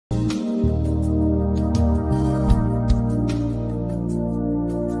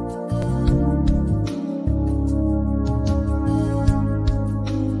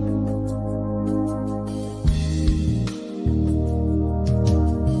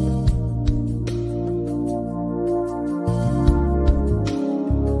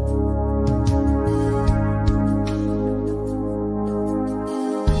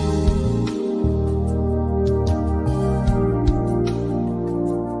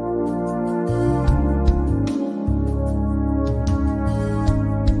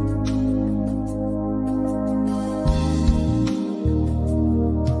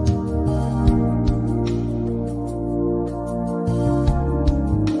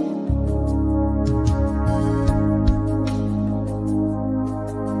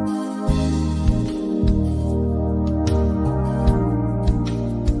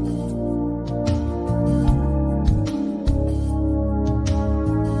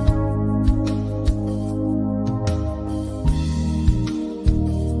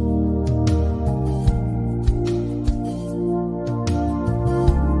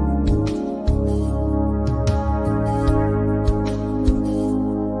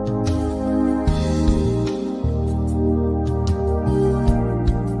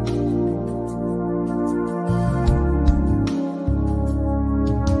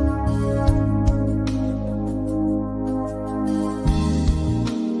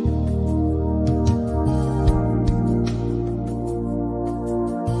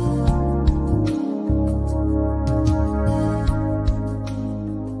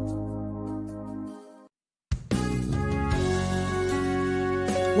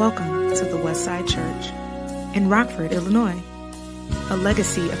Welcome to the Westside Church in Rockford, Illinois. A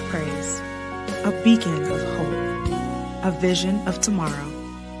legacy of praise, a beacon of hope, a vision of tomorrow.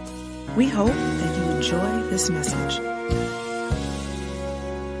 We hope that you enjoy this message.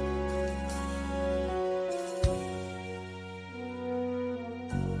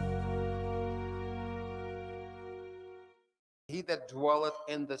 He that dwelleth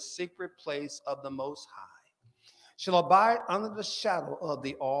in the secret place of the Most High shall abide under the shadow of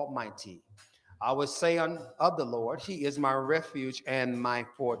the Almighty. I will say of the Lord, He is my refuge and my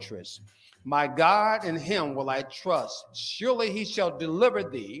fortress. My God, in Him will I trust. Surely He shall deliver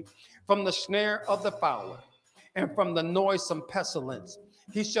thee from the snare of the fowler and from the noisome pestilence.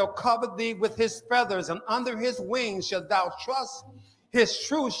 He shall cover thee with His feathers, and under His wings shalt thou trust. His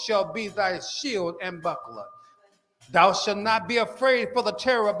truth shall be thy shield and buckler. Thou shalt not be afraid for the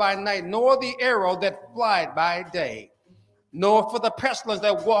terror by night, nor the arrow that flieth by day, nor for the pestilence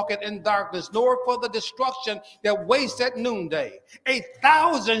that walketh in darkness, nor for the destruction that wastes at noonday.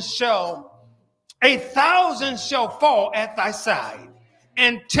 1,000 shall fall at thy side,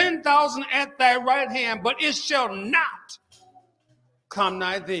 and 10,000 at thy right hand, but it shall not come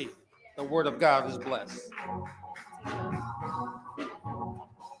nigh thee. The word of God is blessed.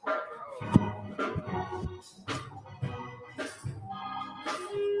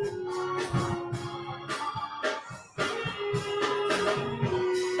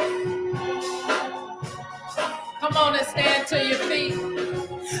 Come on and stand to your feet.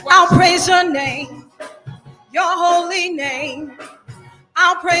 I'll praise your name, your holy name.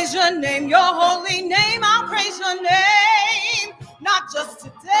 I'll praise your name, your holy name. I'll praise your name, not just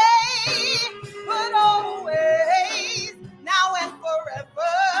today, but always, now and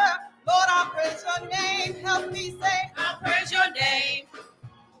forever. Lord, I'll praise your name. Help me say, I'll praise your name,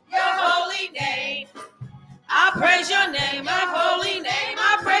 your holy name. I'll praise your name, your holy name.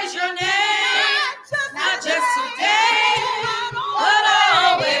 I'll praise your name. Not just today, but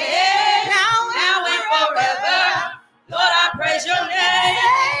always, now and forever. Lord, I praise your name.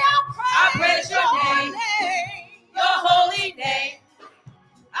 I praise your name, your holy name.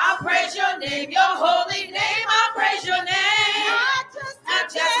 I praise your name, your holy name. I praise your name. Not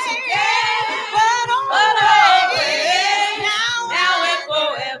just today, but always, now and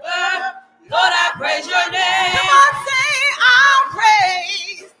forever. Lord, I praise your name. Come on, say, I'll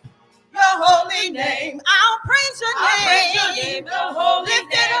praise your holy name. I'll praise your name. I'll praise your name, your holy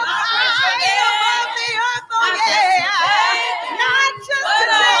Lift name. it up I'll praise your high name. above the earth, oh Not just yeah. today, Not just but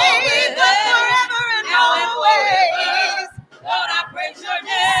today, always, but forever and now and always. forever. Lord, I praise your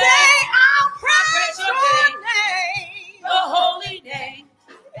name. Say, I'll praise praise your your name. name. Your holy name.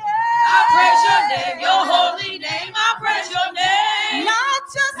 I praise your name, your holy name. I praise your name. Not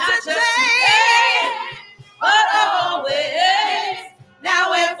just Not just today, today, but always,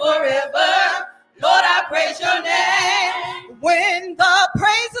 now and forever. Lord, I praise your name. when the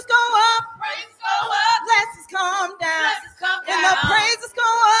praises go up, Praise go up, blessings come down. blessings come When the down. praises go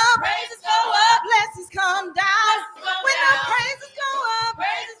up, Praises go up, blessings come down. Blessings come When the down. praises go up,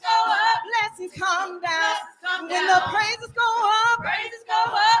 praises go up, blessings come down. blessings come When the down. praises go up, Praises go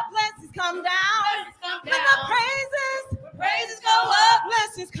up, blessings come down. blessings come When the down. praises Praises go up,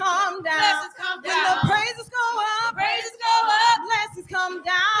 blessings come down. blessings come When the down. praises go up, Praises go up, blessings come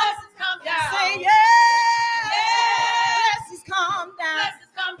down. blessings come down. Say yeah. Yeah. Blessings come down.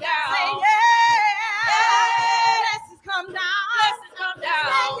 Blessings come down. Say yeah. Yeah. Blessings come down. Blessings come down.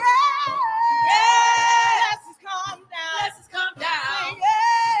 Say yeah. Yeah. Blessings come down. Blessings come Say down.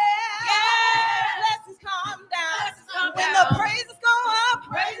 yeah. Yeah. Blessings come down. Blessings come When down. the praises go up,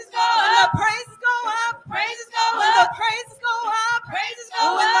 Praises go when the up, praises go up, praises go when the up, praises go up, praises go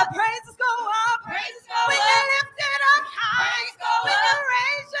when the up, praises go up, praises go when you up, lift it up high, Praises go when you up.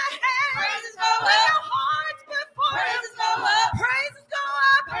 raise your hands, Praises go when up. your heart's before Praises Him, go up. praises go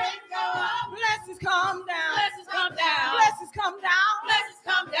up, praises go up, blessings come down, blessings come down, blessings come down, blessings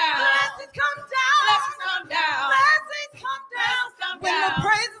come down, blessings come down, blessings come down, blessings come down. Blessings come When the down.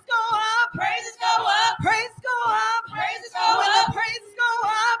 praises go up, praises go up, praises go up, praises go when the up, praises go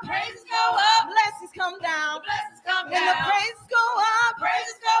up, praises go up, blessings come down. blessings come When the down, praises go up,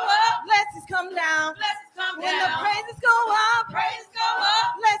 praises go up, blessings come down. blessings come When the down, praises go up, praises go up,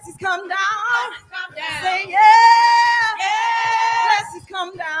 blessings come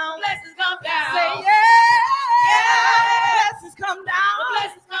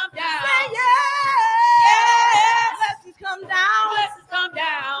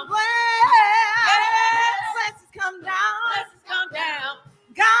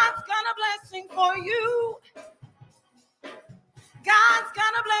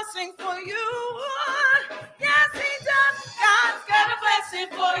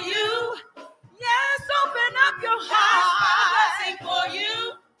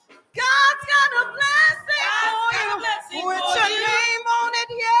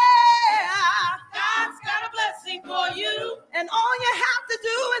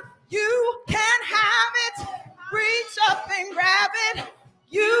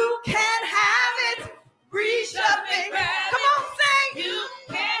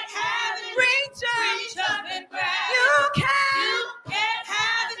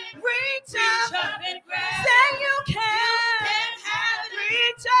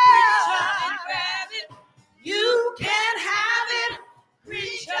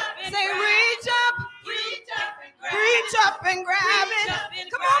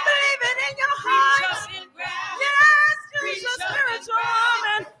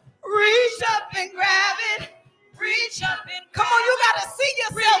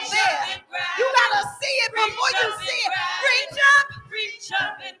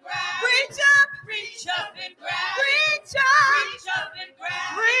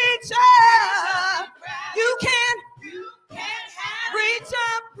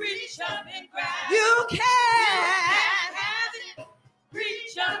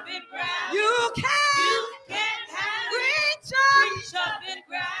up and grab it. You can. You can have it. Reach up. Reach up and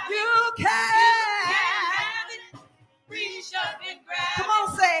grab it. You You can. can have it. Reach up and grab Come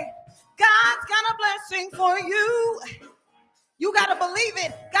on, say, God's got a blessing for you. You got to believe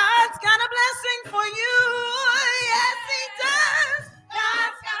it. God's got a blessing for you. Yes, he does.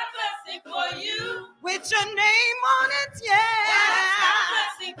 God's got a blessing for you. With your name on it, God's got a yeah.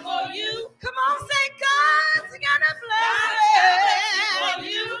 blessing for you. Come on, say, God's got a God's got a blessing for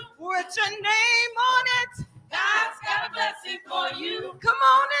blessing. you. With your name on it. God's got a blessing for you. Come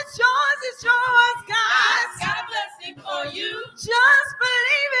on, it's yours, God's God. got a blessing for you. Just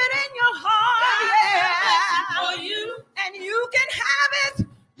believe it in your heart, God's got a blessing yeah. for you. And you can have it.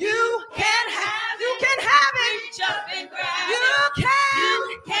 You can have it. You can have it. Reach up and grab You it. can.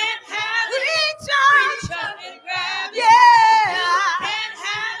 You can have it. Reach Reach up. up and grab it. Yeah. You can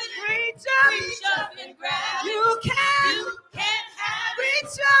have it. Reach up. Reach up and grab it. You can. You can have it.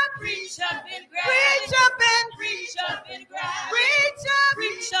 Reach up. Reach up and grab Reach it. up and Reach up and grab it. reach up.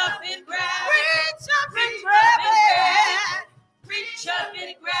 Reach up and grab it. Reach up and Reach grab up and it. Reach up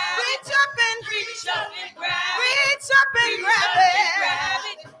and grab it. Reach up and Reach up and grab it. reach up and Reach grab up and it. grab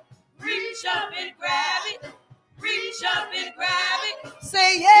it. Reach up and grab it. Reach up and grab it.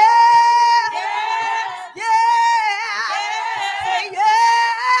 Say yeah. Yeah. Yeah. Say yeah.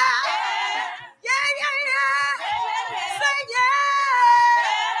 Yeah. Yeah, yeah, yeah. Yeah. Say yeah.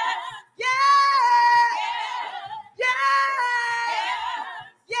 Yeah. Yeah.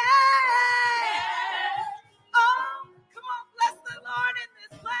 Yeah. Oh, come on, bless the Lord in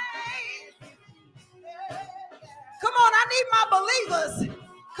this place. Come on, I need my believers.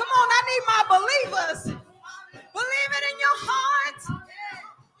 Come on, I need my believers. Believe it in your heart.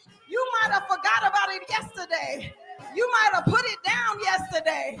 You might have forgot about it yesterday. You might have put it down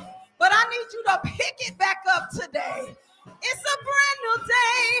yesterday. But I need you to pick it back up today. It's a brand new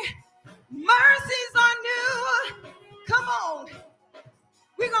day. Mercies are new. Come on.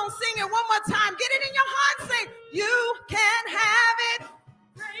 We're going to sing it one more time. Get it in your heart. Sing, you can have it.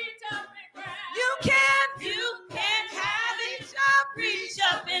 Reach up and grab it. You can. You can have it. Reach up. Reach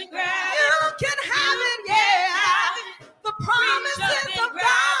up and grab it. You can have it, yeah. The promises of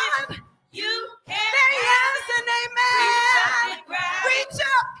God, You can they're yes and amen. reach up and grab it. Reach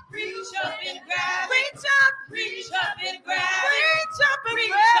up. Reach up and grab it. Reach up. Reach up and grab it. Reach up and Reach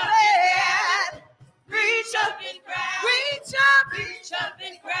grab up it. Reach up and grab it. Reach up. Reach up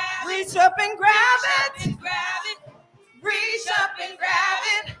and grab it. Reach up and grab Reach up it. and grab it. Reach up and grab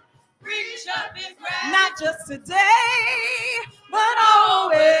it. Reach up and grab it. Not just today, but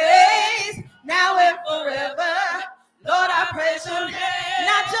always, now and forever. Lord, I praise your name.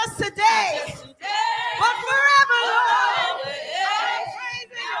 Not just today, Just today, but forever, Lord. always, I'm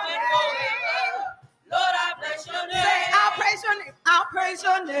praising now your and name. forever. Lord, I bless your name. Say, I'll praise your name. I'll praise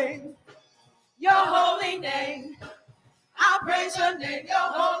your name. Your holy name. I'll praise your name. Your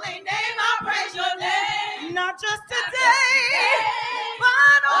holy name. I'll praise your name. Not just today,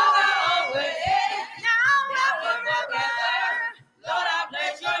 but always. Now and forever. Lord, I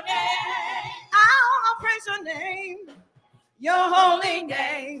bless your name. I'll praise your name. Your holy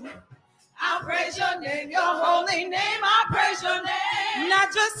name. I'll praise your name. Your holy name. I'll praise your name.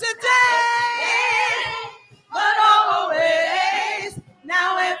 Not just today, but always.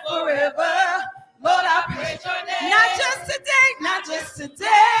 Now and forever. Lord, I praise your name. not just today, not just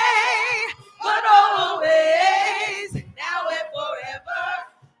today, but always. Now and forever.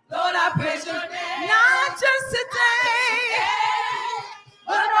 Lord, I praise your name. Not just today,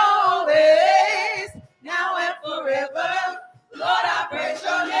 but always. Now and forever. Lord, I praise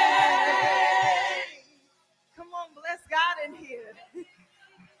your name. Come on, bless God in here.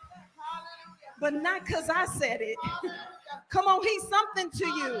 But not because I said it. Come on, he's something to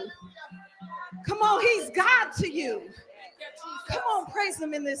you. Come on, he's God to you. Come on, praise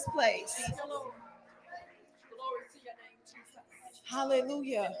him in this place.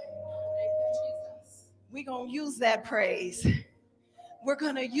 Hallelujah. We're going to use that praise. We're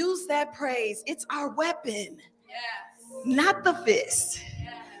going to use that praise. It's our weapon. Not the fist.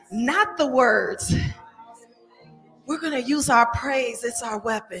 Not the words. We're going to use our praise. It's our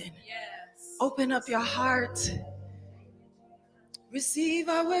weapon. Open up your heart. Receive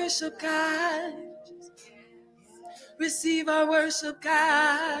our worship, God. Receive our worship,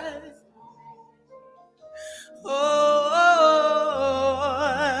 God.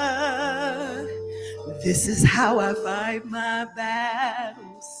 Oh, this is how I fight my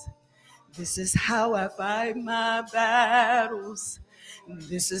battles. This is how I fight my battles.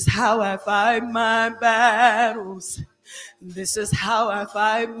 This is how I fight my battles. This is how I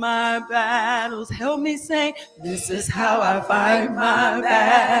fight my battles. Help me sing. This is how I fight my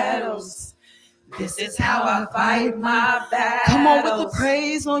battles. This is how I fight my battles. Come on with the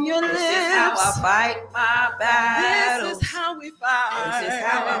praise on your lips. This is how I fight my battles. This is how we fight. This is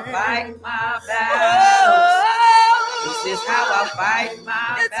how I fight my battles. This is how I fight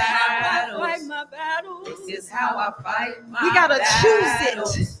my battles. This is how I fight my battles. We gotta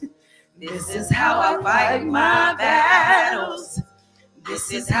choose it. This is how I fight my battles.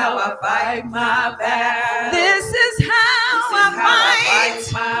 This is how I fight my battles. This is how I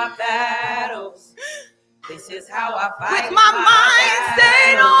fight my battles. This is how I fight with my mind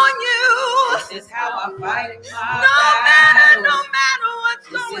stayed on you. This is how I fight my battles. No matter what's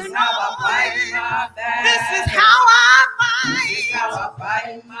this going is how on. I fight my battles. This is how I fight. This is how I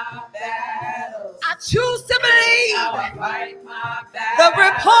fight my battles. I choose to This is believe how I fight my battles. the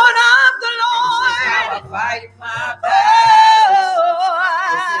report of the Lord. This is how I fight my battles.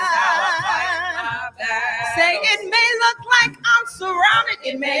 This is how I fight my battles. Say it may look like I'm surrounded.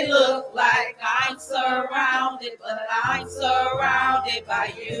 It may look like I'm surrounded, but I'm surrounded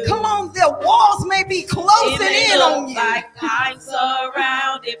by you. Come on, the walls may be closing in on you. Like I'm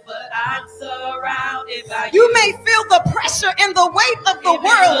surrounded, but I'm surrounded by you. You may feel the pressure and the weight of the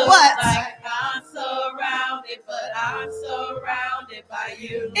world, but like I'm surrounded, but I'm surrounded by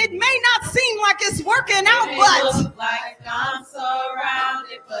you. it may not seem like it's working out, It may but look like I'm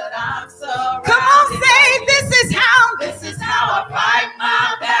surrounded, but I'm surrounded. come on, say this is how. This is how I fight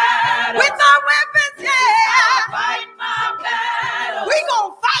my battles. With our weapons, This is how I yeah. fight my battles. We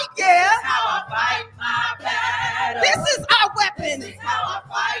gonna fight, yeah. This is how I fight my battles. This is our weapon. This is how I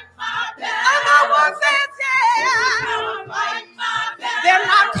fight my Of battles. our weapons, This is yeah. how I fight my battles. They're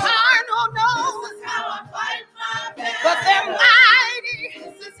not carnal, no, This is how I fight my battles. but they're mighty.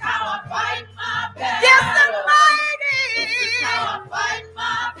 This is how I fight my battles. Yes, they're mighty. This is how I fight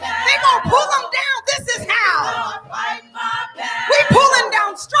my battles. They gonna pull them down. This is This is how how. I fight my battles. We pulling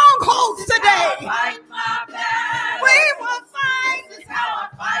down strongholds This is how I today. fight my battles. We will fight. This is how I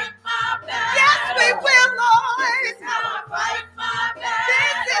fight my battles. Yes, we will, This Lord. is how I fight my battles.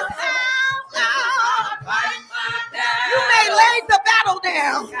 This is how. I fight my battles. You may lay the battle This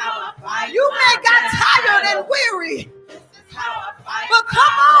down. is how I fight You may my got tired and battles. weary. This is how I fight But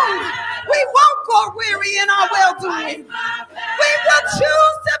come my on, battles. we won't go weary in our This is how I well-doing. fight my We will battles.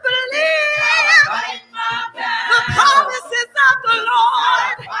 choose to This is how I believe fight my the battles. promises of the This is how I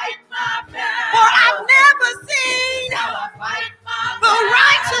Lord. fight my battles. For I've never seen This is how I fight my the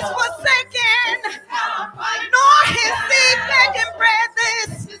righteous battles. forsaken, This is how I fight nor my his seed battles. begging bread. This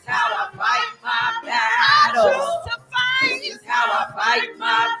This is how I fight my I battles. choose to This fight is how I fight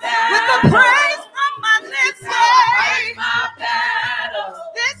my with battles. the praise from my This lips. is how I fight Say, my battles.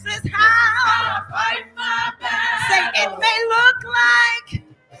 this is This is how how. I fight my battles. Say it may look like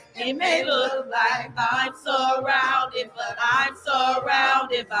It may look like I'm surrounded, but I'm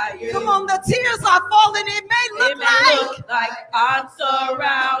surrounded by you. come on, the tears are falling. It may It look may like look like I'm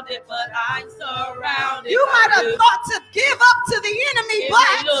surrounded, but I'm surrounded you by might have you. thought to give up to the enemy, It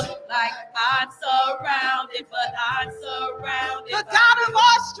may but look like I'm surrounded, but I'm surrounded the by God you. of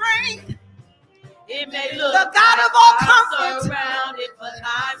all strength, It may look the God like of all I'm comfort, surrounded, but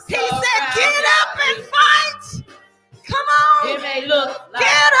I'm he surrounded said, get up by and you. fight. Come It on. may look like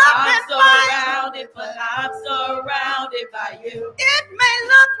Get up I'm and fight. surrounded, but I'm surrounded by you. It may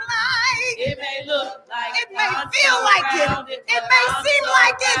look like, It may look like it may I'm feel like it, surrounded, it but may I'm seem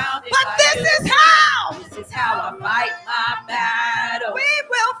like it, surrounded but by this you. is how This is how I fight my battle. we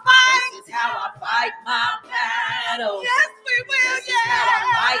will fight. This is how I fight my battle. Yes, we will, This is how I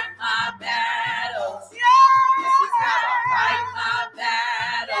yeah. fight my battles. Yeah. This is how I fight my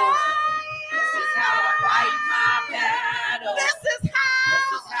battles. This is how I fight my battles. This is This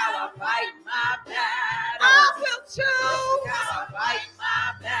is how how I fight my battles. I will This is choose how I fight my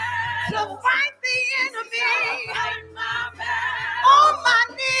to battles. fight the This is enemy how I fight my battles. on my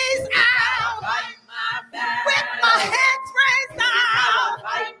knees This is how I out fight my battles. with my hands raised This is how I out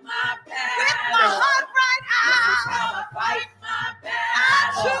fight my with my battles. heart right This is how out. I fight my I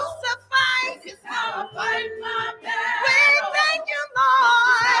battles. choose to fight. This is how I fight my battles. We thank you,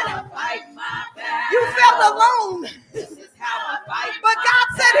 This is how Lord. I fight my battles. You felt alone, This is how I fight but my God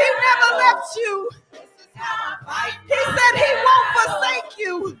said He never battles. left you. This is how I fight He my said He won't battles. forsake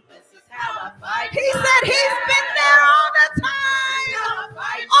you. This is how I fight He my said He's been there all the battles. time,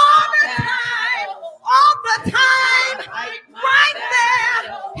 Fight all my the time, battles. all the time. Fight my Right there.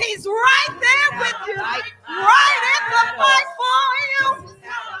 battles. He's right there with you, right in the fight for you. This is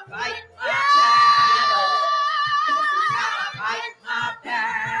how I fight my Yeah. battles. This is how I fight my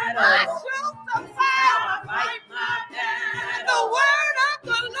battles. I choose to This is how I fight. fight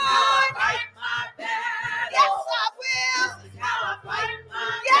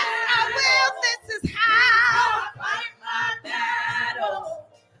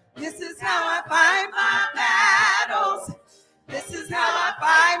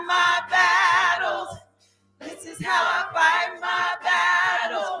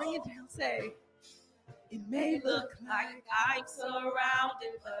Say, It may look like I'm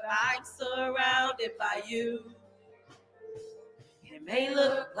surrounded, but I'm surrounded by you. It may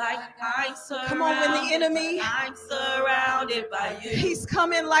look like I'm surrounded. Come on, when the enemy, but I'm surrounded by you. he's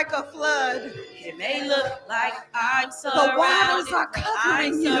coming like a flood. It may look like I'm surrounded. The waters are but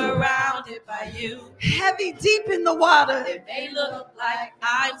covering I'm you. surrounded by you. Heavy deep in the water. It may look like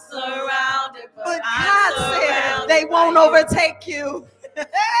I'm surrounded, But I'm God said surrounded they won't by you. overtake you.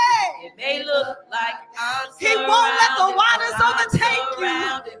 Hey! It may look like I'm He won't let the surrounded, waters but I'm overtake you.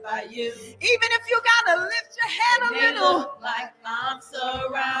 surrounded by you. Even if you gotta lift your head It a may little. look like I'm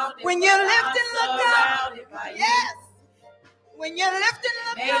surrounded. When but you I'm lift and look up. surrounded by you. Yes. When you lift It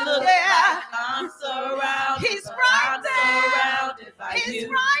and may look look up, yeah. like I'm surrounded. He's but right I'm there. surrounded by He's you.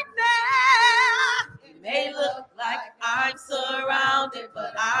 right there. It may look like I'm surrounded,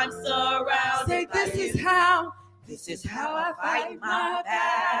 but I'm surrounded Say, by this you. is how. This is how I fight my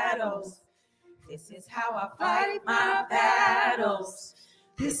battles. This is how I fight my battles.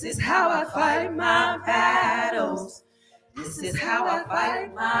 This is how I fight my battles. This is how I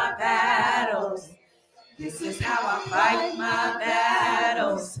fight my battles. This is how I fight my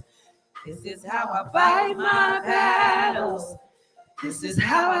battles. This is how I fight my battles. This is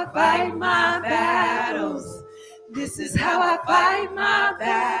how I fight my battles. This is how I fight my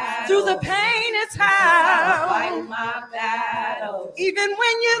battles. Through the pain, it's How I how. fight my battles. Even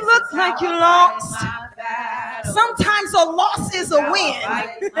when you look like you lost. Sometimes a loss is a win.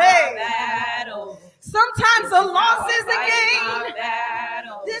 Hey. Sometimes a loss is a gain.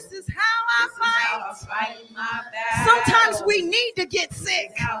 This is how I fight. Sometimes we need to get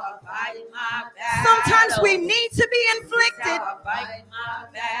sick. Sometimes we need to be inflicted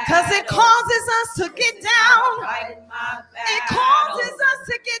because it causes us to get down. It causes us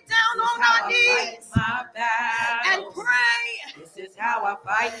to get down on our knees and pray. This is how I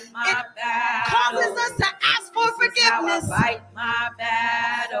fight my It causes us to ask for forgiveness.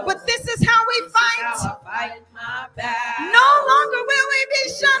 But this is how we fight. No longer will we be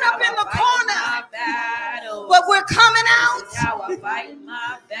shut up in the corner, but we're coming out.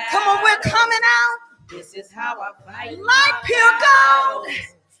 Come on, we're coming out This is how I fight like pure gold,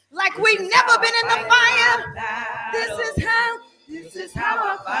 like we've never been in the fire. This is how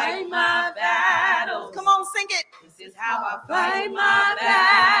I fight my battles. Come on, sing it. This is how I fight my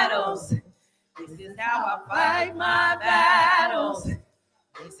battles. This is how I fight my battles.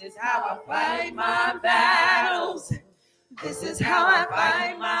 This is how I fight my battles. This is how I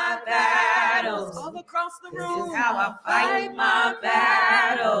fight my battles. All across the This room. is how I fight my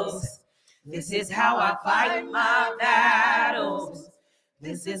battles. This is how I fight my battles.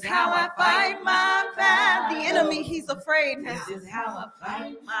 This is how I fight my battles. The enemy, he's afraid now. This is how I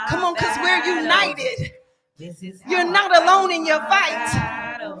fight my Come on, because we're battles. united. This is how You're I not fight alone in your my fight.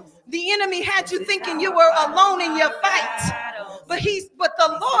 battles. The enemy had This you is thinking how you I were fight alone my in your fight. battles. But This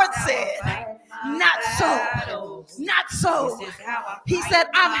the is Lord how I said, fight my not so. battles. Not so. This is how I He fight said,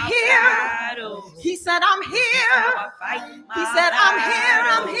 I'm my here. battles. He said, I'm This is how here. I fight my He said, I'm here,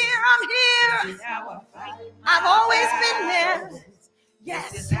 I'm battles. here, I'm This here. is how I fight my I've always been battles. there. This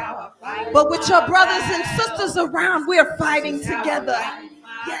Yes. is how I fight But with my your brothers and battles. sisters around, we're fighting This is how I together. fight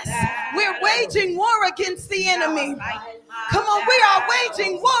my Yes. battles. We're waging war against the This is how I enemy. fight my Come on, we are battles.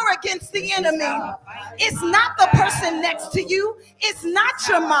 waging war against the This is enemy. how I fight It's my not the person battles. next to you. It's not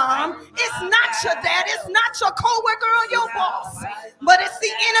your mom. It's not your dad. It's not your coworker or your boss. But it's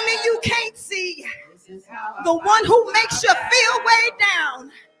the enemy you can't see. This is how I The fight one who my makes you feel way battles.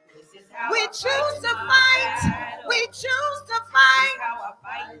 down. This is how We I choose to my fight. battles. We choose to This is fight. how I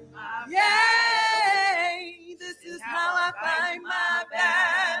fight my Yay. This is how I fight my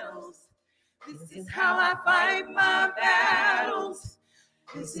battles. This is how I fight my battles.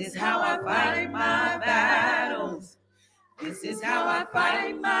 This is how I fight my battles. This is how I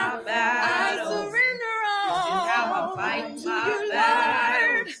fight my I battles. surrender This is how I all fight to my you, Lord.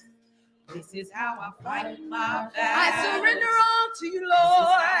 battles. This is how I fight my battles. I surrender all to you, This is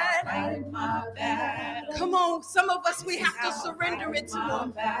how I Lord. fight my battles. Come on, some of us, we This is have to how I surrender fight it to my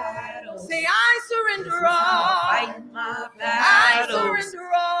Him. battles. Say, I This surrender is how I all. fight my I battles. surrender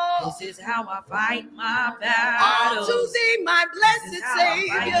all. This is how I fight my All battles. to Thee, my This blessed is how I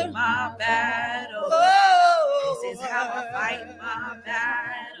fight Savior. my battles. Oh, This is how I fight my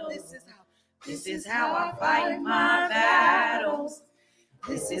battles. This is how I fight my battles.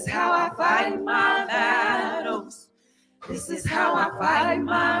 This is how I fight my battles. This is how I fight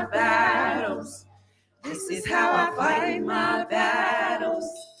my battles. This is how I fight my battles.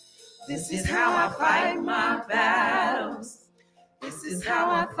 This is how I fight my battles. This is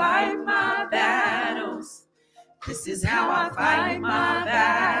how I fight my battles. This is how I fight my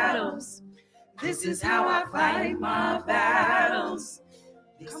battles. This is how I fight my battles.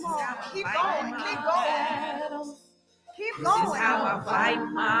 Come on, keep going, keep going. Keep This going. is how I fight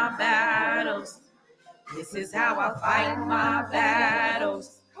my battles. This is how I fight my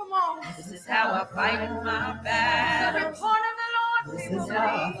battles. Come on. This is how I fight my The battles. report of the Lord, This we will is how I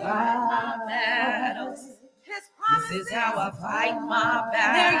believe. fight my battles. His This promises, is how I fight my they're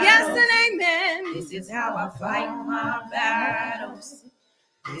battles. yes and amen. This is how I fight my battles.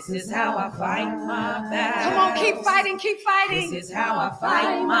 This is how I fight my battles. Come on, keep fighting, keep fighting. This is how I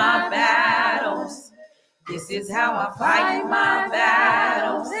fight my battles. This is how I fight my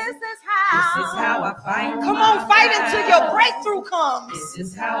battles. This is This is how I fight. Come on, fight until your breakthrough comes. This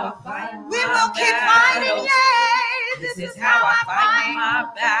is how I fight. We will keep fighting, yay. This is how I fight my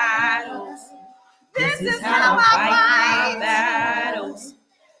battles. This is how I fight. Battles.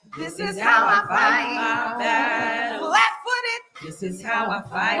 This is how I fight. my battles. Flat-footed. This is how I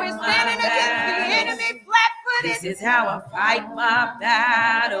fight We're my standing against the battles. enemy This flat-footed. is how I fight my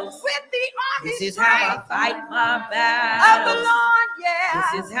battles. With the army This is how I strength fight my of the battles. Lord,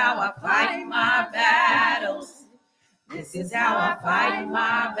 yeah. This is how I fight my battles. This is how I fight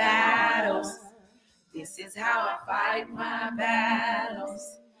my battles. This is how I fight my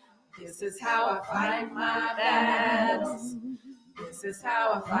battles. This is how I fight my battles. This is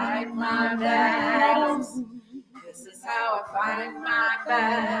how I fight my battles. This is how I fight my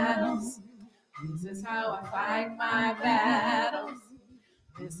battles. This is how I fight my battles.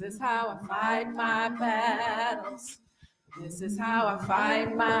 This is how I fight my battles. This is how I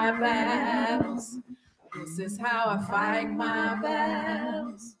fight my battles. This is how I fight my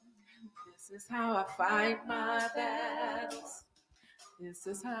battles. This is how I fight my battles. This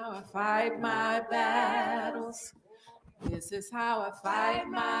is how I fight my battles. This is how I fight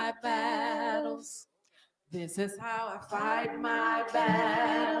my battles. This is how I fight my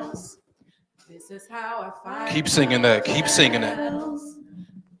battles. This is how I fight. Keep singing that. Keep singing that.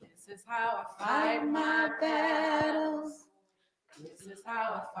 This is how I fight my battles. This is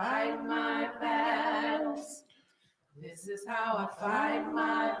how I fight my battles. This is how I fight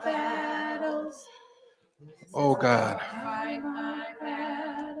my battles. Oh God. Fight my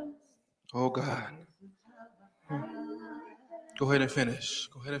battles. Oh God. Go ahead and finish.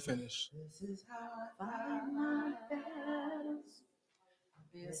 Go ahead and finish. This is how I fight my battles.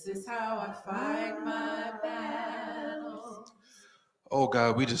 This is how I fight my battles. Oh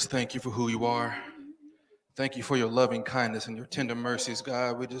God, we just thank you for who you are. Thank you for your loving kindness and your tender mercies,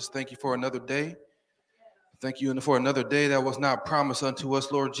 God. We just thank you for another day. Thank you for another day that was not promised unto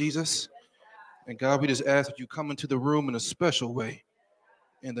us, Lord Jesus. And God, we just ask that you come into the room in a special way.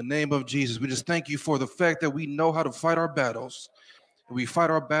 In the name of Jesus, we just thank you for the fact that we know how to fight our battles. And we fight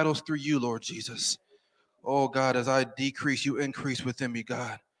our battles through you, Lord Jesus. Oh God, as I decrease, you increase within me,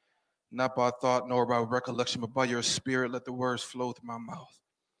 God. Not by thought nor by recollection, but by your spirit, let the words flow through my mouth.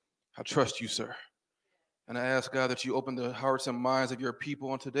 I trust you, sir. And I ask, God, that you open the hearts and minds of your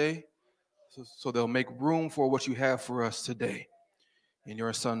people on today so they'll make room for what you have for us today. In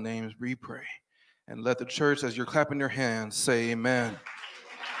your son's name we pray. And let the church, as you're clapping your hands, say amen.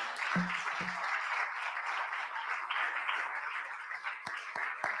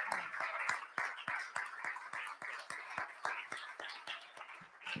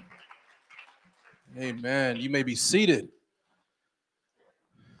 Amen. You may be seated.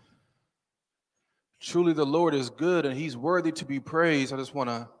 Truly the Lord is good and he's worthy to be praised. I just want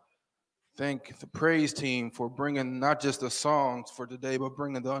to thank the praise team for bringing not just the songs for today, but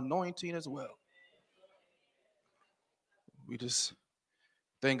bringing the anointing as well. We just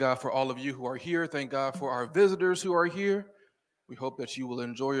thank God for all of you who are here. Thank God for our visitors who are here. We hope that you will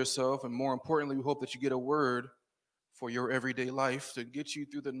enjoy yourself. And more importantly, we hope that you get a word for your everyday life to get you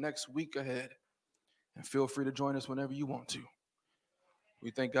through the next week ahead. And feel free to join us whenever you want to.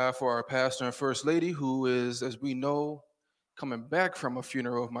 We thank God for our pastor and first lady who is, as we know, coming back from a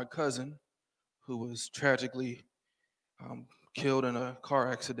funeral of my cousin who was tragically killed in a car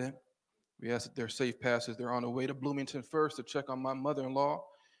accident. We ask that they're safe passage. They're on the way to Bloomington first to check on my mother-in-law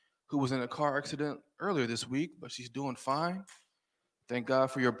who was in a car accident earlier this week, but she's doing fine. Thank God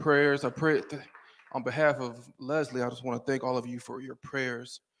for your prayers. I pray on behalf of Leslie, I just want to thank all of you for your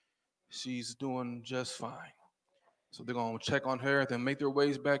prayers. She's doing just fine. So they're going to check on her, then make their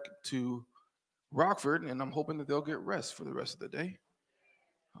ways back to Rockford, and I'm hoping that they'll get rest for the rest of the day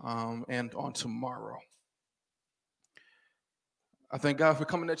and on tomorrow. I thank God for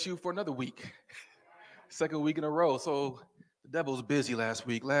coming at you for another week, second week in a row. So the devil was busy last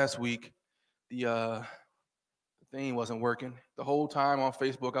week. Last week, the thing wasn't working. The whole time on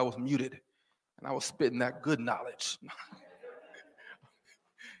Facebook, I was muted, and I was spitting that good knowledge.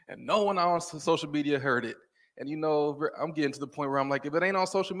 and no one on social media heard it. And I'm getting to the point where I'm like, if it ain't on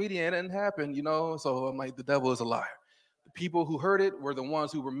social media, it didn't happen, So I'm like, the devil is a liar. The people who heard it were the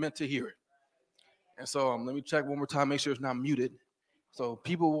ones who were meant to hear it. And so let me check one more time, make sure it's not muted. So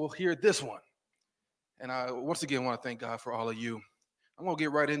people will hear this one. And I once again want to thank God for all of you. I'm going to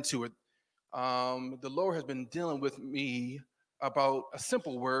get right into it. The Lord has been dealing with me about a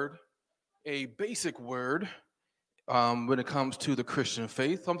simple word, a basic word when it comes to the Christian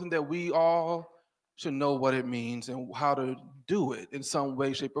faith, something that we all should know what it means and how to do it in some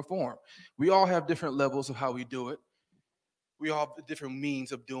way, shape, or form. We all have different levels of how we do it. We all have different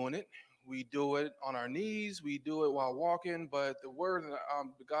means of doing it. We do it on our knees. We do it while walking. But the word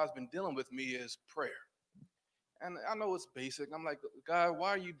that God's been dealing with me is prayer. And I know it's basic. I'm like, God, why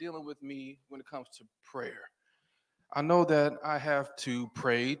are you dealing with me when it comes to prayer? I know that I have to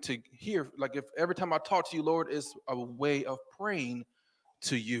pray to hear. Like if every time I talk to you, Lord, is a way of praying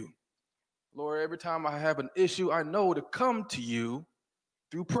to you. Lord, every time I have an issue, I know to come to you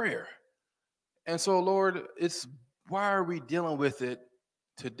through prayer. And so, Lord, it's why are we dealing with it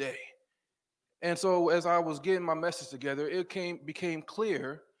today? And so as I was getting my message together, it became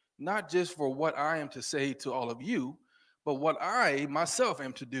clear, not just for what I am to say to all of you, but what I myself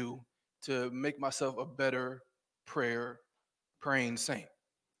am to do to make myself a better praying saint.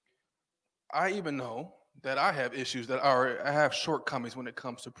 I even know that I have issues I have shortcomings when it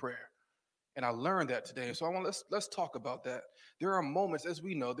comes to prayer. And I learned that today. So let's talk about that. There are moments, as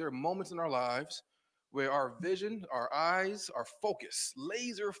we know, there are moments in our lives where our vision, our eyes are focused,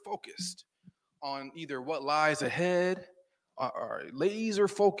 laser focused on either what lies ahead, are laser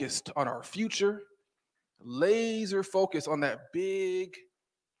focused on our future, laser focused on that big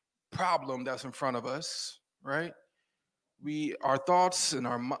problem that's in front of us, right? Our thoughts and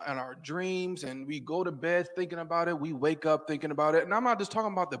our dreams, and we go to bed thinking about it, we wake up thinking about it. And I'm not just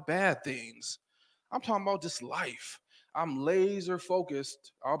talking about the bad things. I'm talking about just life. I'm laser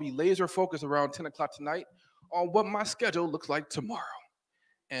focused. I'll be laser focused around 10 o'clock tonight on what my schedule looks like tomorrow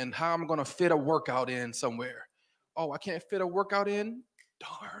and how I'm going to fit a workout in somewhere. Oh, I can't fit a workout in?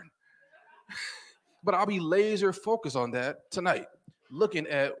 Darn. But I'll be laser focused on that tonight,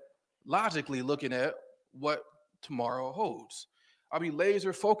 logically looking at what tomorrow holds. I'll be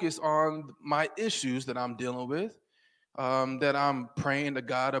laser focused on my issues that I'm dealing with, that I'm praying to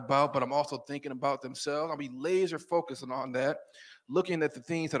God about, but I'm also thinking about themselves. I'll be laser focused on that, looking at the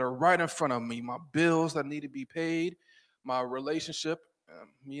things that are right in front of me, my bills that need to be paid, my relationship.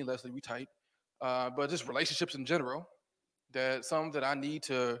 Me and Leslie, we tight, but just relationships in general. Some that I need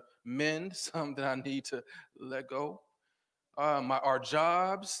to mend, some that I need to let go. Our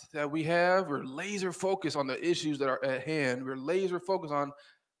jobs that we have, we're laser focused on the issues that are at hand. We're laser focused on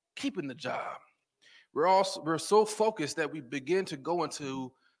keeping the job. We're so focused that we begin to go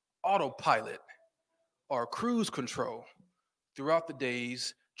into autopilot or cruise control throughout the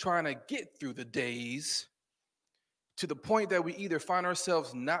days, trying to get through the days to the point that we either find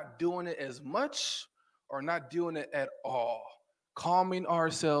ourselves not doing it as much or not doing it at all, calming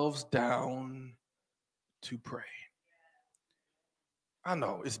ourselves down to pray. I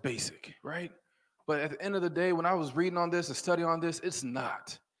know it's basic, right? But at the end of the day, when I was reading on this and studying on this, it's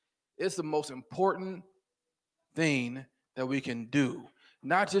not. It's the most important thing that we can do,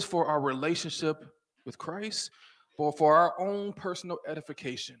 not just for our relationship with Christ, but for our own personal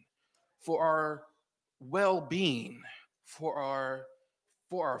edification, for our well-being, for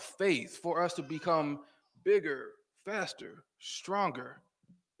our faith, for us to become bigger, faster, stronger.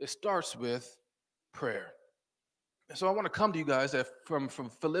 It starts with prayer. And so I want to come to you guys from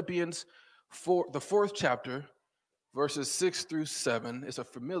Philippians 4, the 4th chapter, verses 6 through 7. It's a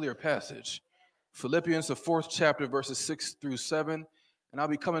familiar passage. Philippians, the 4th chapter, verses 6 through 7. And I'll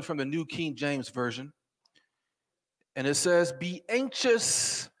be coming from the New King James Version. And it says, be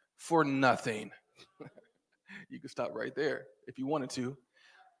anxious for nothing. You can stop right there if you wanted to.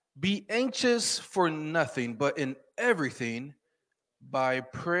 Be anxious for nothing, but in everything, by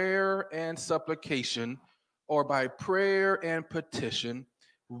prayer and supplication, or by prayer and petition,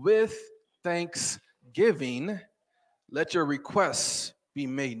 with thanksgiving, let your requests be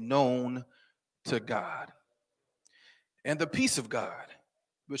made known to God. And the peace of God,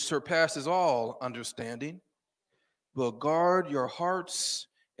 which surpasses all understanding, will guard your hearts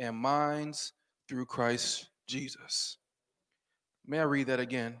and minds through Christ Jesus. May I read that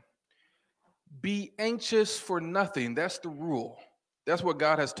again? Be anxious for nothing. That's the rule. That's what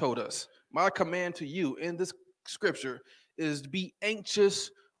God has told us. My command to you in this scripture is be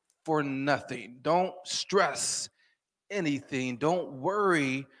anxious for nothing. Don't stress anything. Don't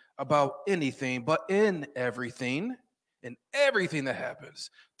worry about anything, but in everything, in everything that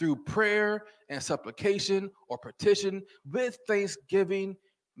happens through prayer and supplication or petition with thanksgiving,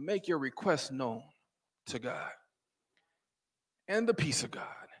 make your requests known to God. And the peace of God,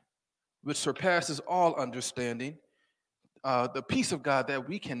 which surpasses all understanding, the peace of God that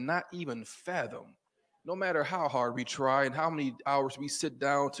we cannot even fathom, no matter how hard we try and how many hours we sit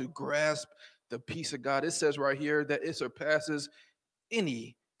down to grasp the peace of God. It says right here that it surpasses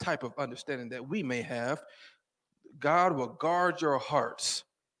any type of understanding that we may have. God will guard your hearts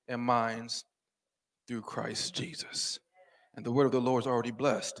and minds through Christ Jesus. And the word of the Lord is already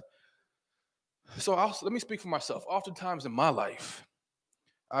blessed. So let me speak for myself. Oftentimes in my life,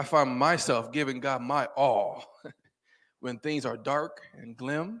 I find myself giving God my all when things are dark and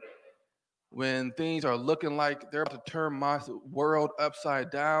glim, when things are looking like they're about to turn my world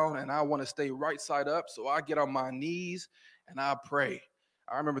upside down and I want to stay right side up. So I get on my knees and I pray.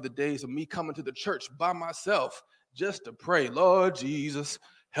 I remember the days of me coming to the church by myself just to pray, Lord Jesus,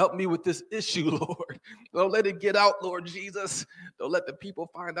 help me with this issue, Lord. Don't let it get out, Lord Jesus. Don't let the people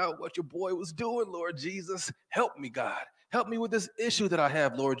find out what your boy was doing, Lord Jesus. Help me, God. Help me with this issue that I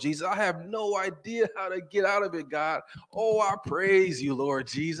have, Lord Jesus. I have no idea how to get out of it, God. Oh, I praise you, Lord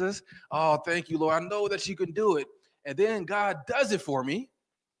Jesus. Oh, thank you, Lord. I know that you can do it. And then God does it for me.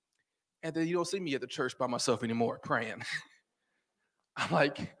 And then you don't see me at the church by myself anymore praying. I'm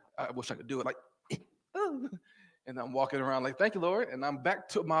like, I wish I could do it. Like, and I'm walking around like, thank you, Lord. And I'm back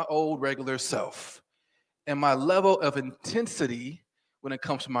to my old regular self. And my level of intensity when it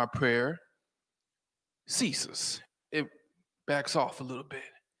comes to my prayer ceases. It backs off a little bit.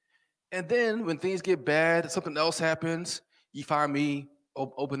 And then when things get bad, something else happens, you find me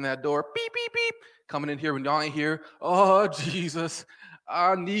open that door, beep, beep, beep, coming in here when y'all ain't here. Oh, Jesus,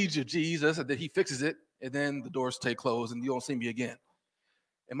 I need you, Jesus. And then he fixes it. And then the doors stay closed and you don't see me again.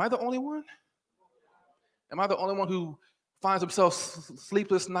 Am I the only one? Am I the only one who finds himself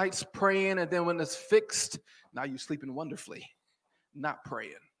sleepless nights praying, and then when it's fixed, now you're sleeping wonderfully, not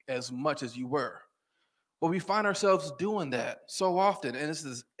praying as much as you were? But we find ourselves doing that so often, and it's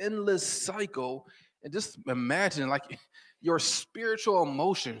this endless cycle. And just imagine like your spiritual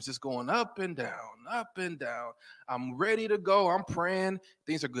emotions just going up and down, up and down. I'm ready to go. I'm praying.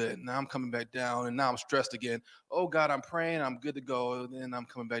 Things are good. Now I'm coming back down, and now I'm stressed again. Oh, God, I'm praying. I'm good to go. And then I'm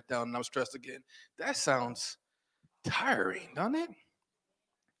coming back down, and I'm stressed again. That sounds tiring, doesn't it?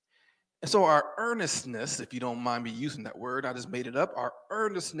 And so our earnestness, if you don't mind me using that word, I just made it up. Our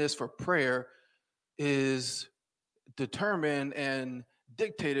earnestness for prayer is determined and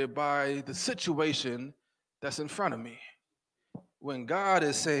dictated by the situation that's in front of me. When God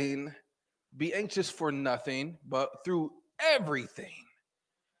is saying, be anxious for nothing, but through everything,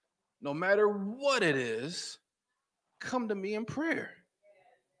 no matter what it is, come to me in prayer.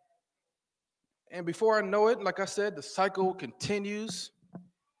 And before I know it, like I said, the cycle continues.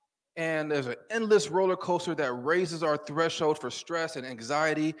 And there's an endless roller coaster that raises our threshold for stress and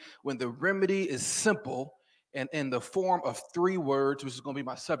anxiety when the remedy is simple and in the form of 3 words, which is going to be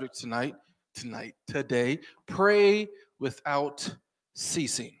my subject today. Pray without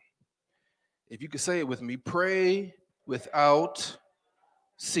ceasing. If you could say it with me, pray without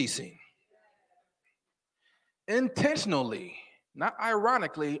ceasing. Intentionally, not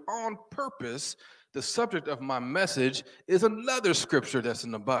ironically, on purpose, the subject of my message is another scripture that's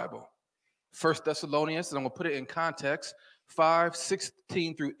in the Bible. 1 Thessalonians, and I'm going to put it in context,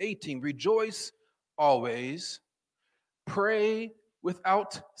 5:16 through 18. Rejoice always, pray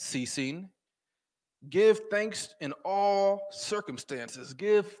without ceasing, give thanks in all circumstances.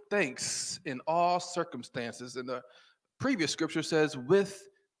 Give thanks in all circumstances. And the previous scripture says, with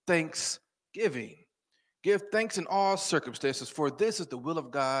thanksgiving. Give thanks in all circumstances, for this is the will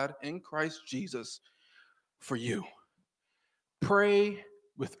of God in Christ Jesus for you. Pray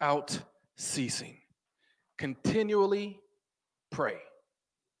without ceasing. Continually pray.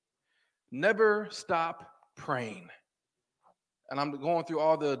 Never stop praying. And I'm going through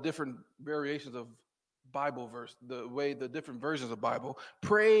all the different variations of Bible verse, the different versions of Bible.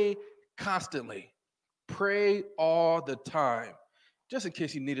 Pray constantly. Pray all the time. Just in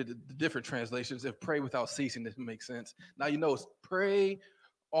case you needed the different translations, if pray without ceasing doesn't make sense. Now you know it's pray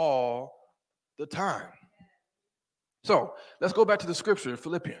all the time. So let's go back to the scripture in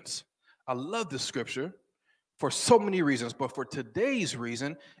Philippians. I love this scripture for so many reasons, but for today's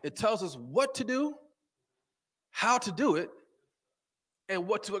reason, it tells us what to do, how to do it, and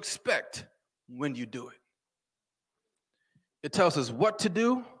what to expect when you do it. It tells us what to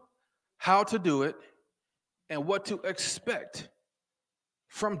do, how to do it, and what to expect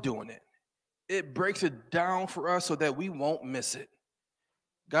from doing it. It breaks it down for us so that we won't miss it.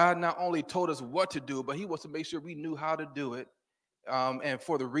 God not only told us what to do, but he wants to make sure we knew how to do it, and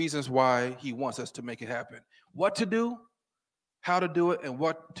for the reasons why he wants us to make it happen. What to do, how to do it, and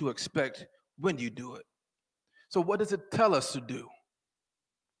what to expect when you do it. So what does it tell us to do?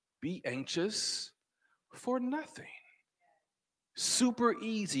 Be anxious for nothing. Super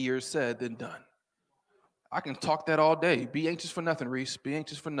easier said than done. I can talk that all day. Be anxious for nothing, Reese. Be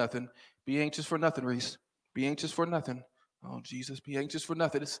anxious for nothing. Be anxious for nothing, Reese. Be anxious for nothing. Oh, Jesus, be anxious for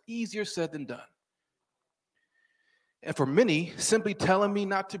nothing. It's easier said than done. And for many, simply telling me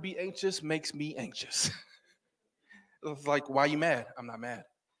not to be anxious makes me anxious. It's like, why are you mad? I'm not mad.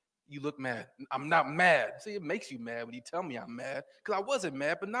 You look mad. I'm not mad. See, it makes you mad when you tell me I'm mad, because I wasn't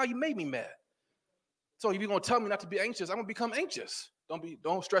mad, but now you made me mad. So if you're going to tell me not to be anxious, I'm going to become anxious.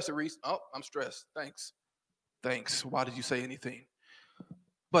 Don't stress it, Reese. Oh, I'm stressed. Thanks. Why did you say anything?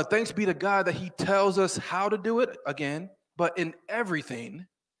 But thanks be to God that he tells us how to do it again, but in everything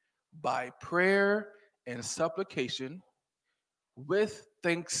by prayer and supplication with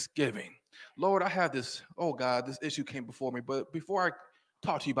thanksgiving. Lord, I have this, oh God, this issue came before me, but before I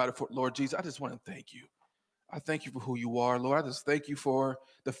talk to you about it, Lord Jesus, I just want to thank you. I thank you for who you are, Lord. I just thank you for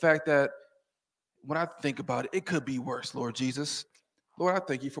the fact that when I think about it, it could be worse, Lord Jesus. Lord, I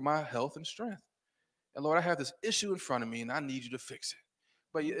thank you for my health and strength. And Lord, I have this issue in front of me and I need you to fix it.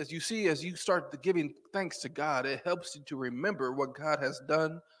 But as you see, as you start giving thanks to God, it helps you to remember what God has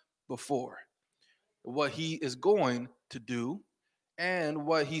done before, what he is going to do, and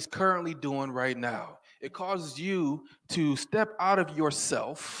what he's currently doing right now. It causes you to step out of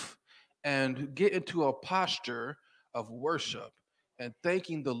yourself and get into a posture of worship and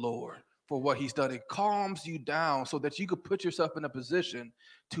thanking the Lord for what he's done. It calms you down so that you could put yourself in a position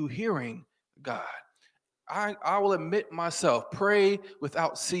to hearing God. I will admit myself, pray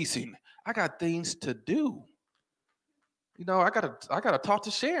without ceasing. I got things to do. You know, I gotta talk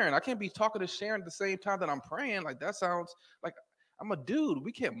to Sharon. I can't be talking to Sharon at the same time that I'm praying. Like, that sounds like I'm a dude.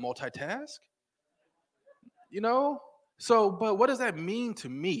 We can't multitask. You know? So, but what does that mean to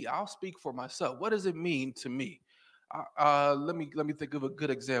me? I'll speak for myself. What does it mean to me? Let me think of a good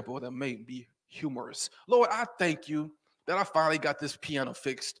example that may be humorous. Lord, I thank you that I finally got this piano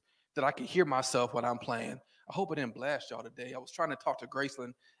fixed, that I can hear myself when I'm playing. I hope I didn't blast y'all today. I was trying to talk to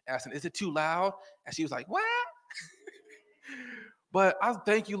Graceland, asking, is it too loud? And she was like, what? But I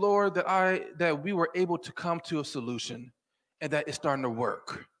thank you, Lord, that we were able to come to a solution and that it's starting to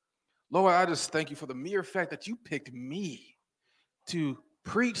work. Lord, I just thank you for the mere fact that you picked me to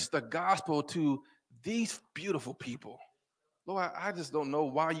preach the gospel to these beautiful people. Lord, I just don't know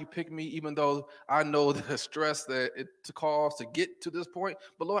why you picked me, even though I know the stress that it caused to get to this point.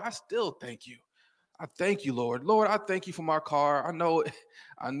 But Lord, I still thank you. I thank you, Lord. Lord, I thank you for my car. I know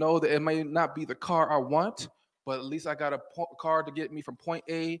that it may not be the car I want, but at least I got a car to get me from point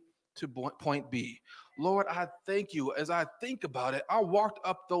A to point B. Lord, I thank you. As I think about it, I walked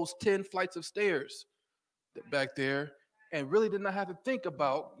up those 10 flights of stairs back there and really did not have to think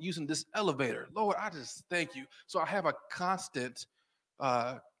about using this elevator. Lord, I just thank you. So I have a constant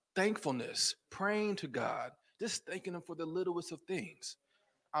thankfulness, praying to God, just thanking him for the littlest of things.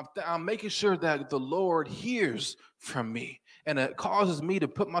 I'm making sure that the Lord hears from me, and it causes me to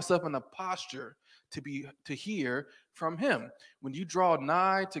put myself in a posture to hear from him. When you draw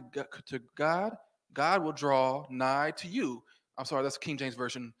nigh to God, God will draw nigh to you. I'm sorry, that's King James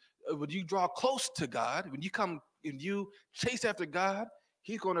Version. When you draw close to God, when you chase after God,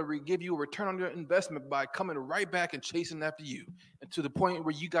 he's going to give you a return on your investment by coming right back and chasing after you, and to the point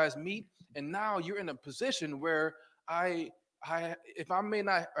where you guys meet. And now you're in a position where if I may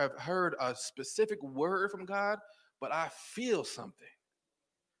not have heard a specific word from God, but I feel something.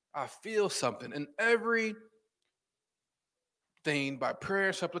 I feel something. And everything by prayer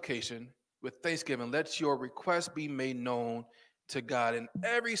and supplication with thanksgiving, let your request be made known to God. In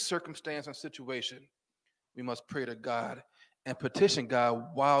every circumstance and situation, we must pray to God and petition God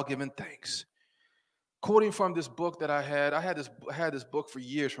while giving thanks. Quoting from this book that I had this book for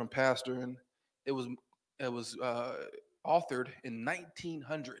years from Pastor, and it was authored in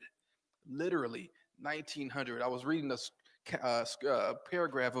 1900, literally 1900. I was reading this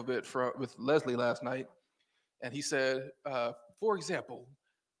paragraph of it with Leslie last night, and he said, for example,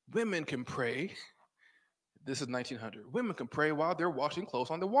 women can pray. This is 1900. Women can pray while they're washing clothes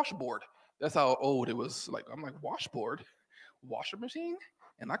on the washboard. That's how old it was. Like, I'm like, washboard, washer machine,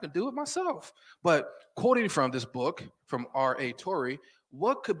 and I can do it myself. But quoting from this book from R.A. Torrey,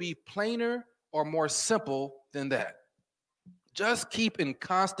 what could be plainer or more simple than that? Just keep in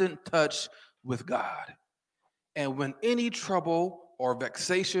constant touch with God. And when any trouble or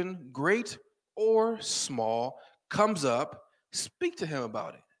vexation, great or small, comes up, Speak to him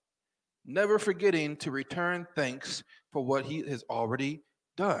about it, never forgetting to return thanks for what he has already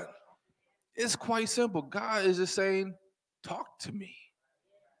done. It's quite simple. God is just saying, talk to me.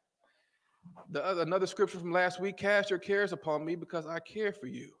 Another scripture from last week, cast your cares upon me because I care for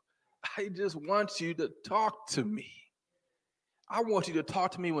you. I just want you to talk to me. I want you to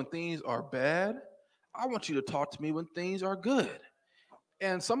talk to me when things are bad. I want you to talk to me when things are good.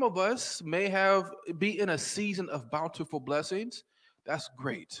 And some of us may be in a season of bountiful blessings. That's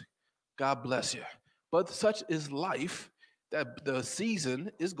great. God bless you. But such is life, that the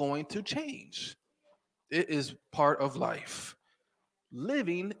season is going to change. It is part of life.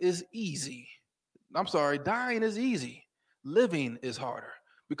 Living is easy. I'm sorry, dying is easy. Living is harder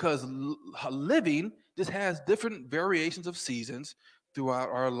because living just has different variations of seasons throughout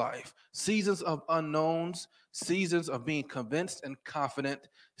our life. Seasons of unknowns, seasons of being convinced and confident,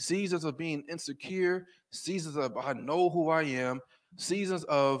 seasons of being insecure, seasons of I know who I am, seasons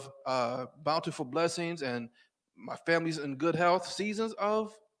of bountiful blessings and my family's in good health, seasons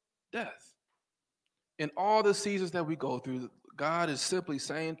of death. In all the seasons that we go through, God is simply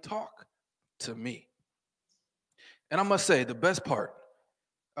saying, talk to me. And I must say, the best part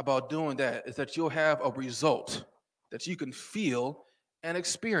about doing that is that you'll have a result that you can feel and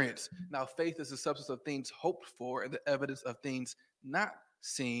experience. Now, faith is the substance of things hoped for and the evidence of things not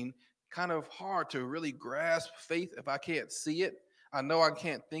seen. Kind of hard to really grasp faith if I can't see it. I know I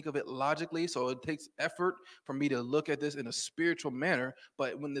can't think of it logically, so it takes effort for me to look at this in a spiritual manner.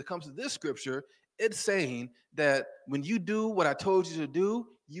 But when it comes to this scripture, it's saying that when you do what I told you to do,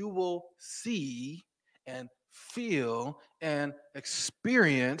 you will see and feel and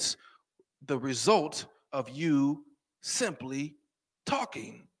experience the result of you simply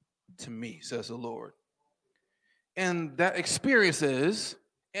talking to me, says the Lord. And that experience is,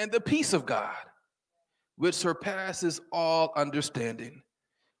 and the peace of God, which surpasses all understanding,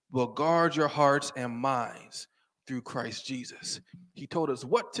 will guard your hearts and minds through Christ Jesus. He told us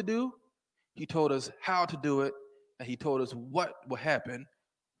what to do, he told us how to do it, and he told us what will happen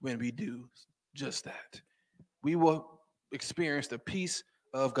when we do just that. We will experience the peace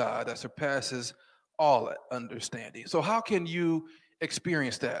of God that surpasses all understanding. So how can you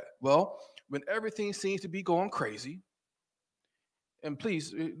experience that? Well, when everything seems to be going crazy, and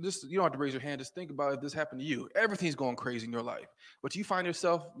please, just you don't have to raise your hand, just think about if this happened to you. Everything's going crazy in your life, but you find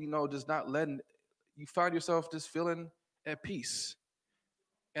yourself, just not letting, you find yourself just feeling at peace.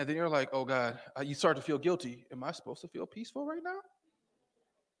 And then you're like, oh God, you start to feel guilty. Am I supposed to feel peaceful right now?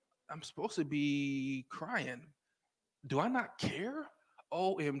 I'm supposed to be crying. Do I not care?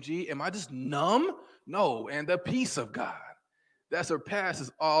 OMG, am I just numb? No, and the peace of God that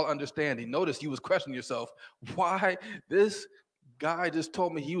surpasses all understanding. Notice you was questioning yourself, why this guy just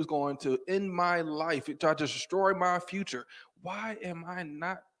told me he was going to end my life, he tried to destroy my future. Why am I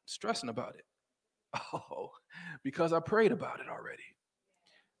not stressing about it? Oh, because I prayed about it already.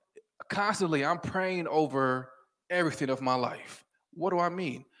 Constantly, I'm praying over everything of my life. What do I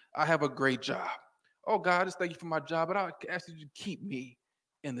mean? I have a great job. Oh, God, I just thank you for my job, but I ask you to keep me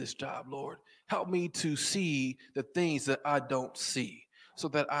in this job, Lord. Help me to see the things that I don't see so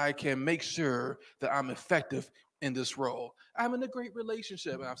that I can make sure that I'm effective in this role. I'm in a great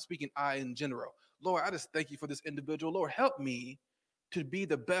relationship, and I'm speaking I in general. Lord, I just thank you for this individual. Lord, help me to be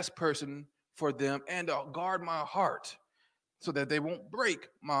the best person for them and to guard my heart so that they won't break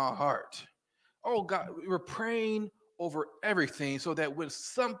my heart. Oh, God, we're praying over everything so that when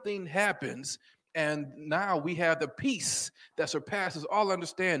something happens, and now we have the peace that surpasses all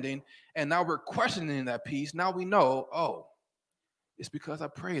understanding, and now we're questioning that peace. Now we know, oh, it's because I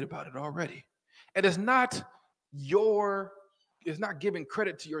prayed about it already. And it's not giving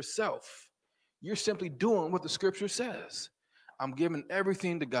credit to yourself. You're simply doing what the scripture says. I'm giving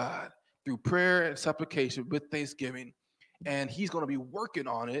everything to God through prayer and supplication with thanksgiving, and he's going to be working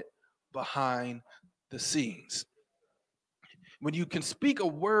on it behind the scenes. When you can speak a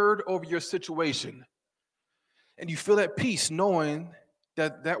word over your situation and you feel at peace knowing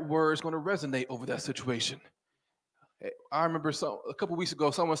that that word is going to resonate over that situation. I remember a couple weeks ago,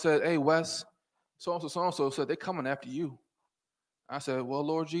 someone said, hey, Wes, so-and-so said, they're coming after you. I said, well,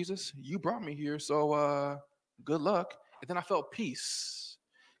 Lord Jesus, you brought me here, so good luck. And then I felt peace.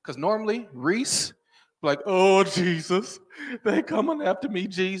 Because normally, Reese, like, oh, Jesus, they coming after me,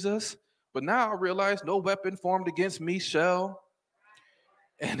 Jesus. But now I realize no weapon formed against me shall.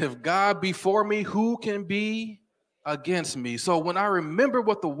 And if God be for me, who can be against me? So when I remember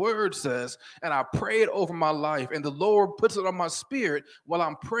what the word says and I pray it over my life and the Lord puts it on my spirit while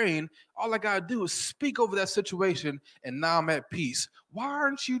I'm praying, all I got to do is speak over that situation and now I'm at peace. Why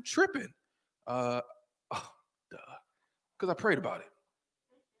aren't you tripping? Duh. Because I prayed about it.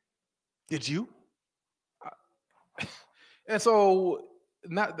 Did you? And so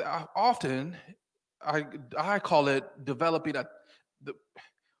not often I call it developing a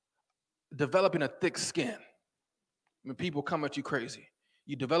thick skin. When people come at you crazy,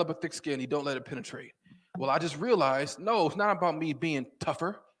 you develop a thick skin, you don't let it penetrate. Well, I just realized, no, it's not about me being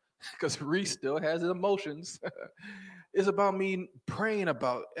tougher, because Reese still has his emotions. It's about me praying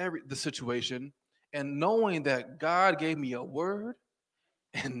about the situation and knowing that God gave me a word,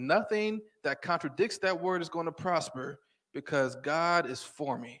 and nothing that contradicts that word is going to prosper, because God is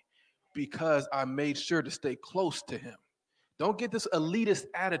for me, because I made sure to stay close to him. Don't get this elitist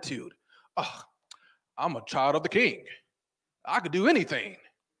attitude. Oh, I'm a child of the king. I could do anything.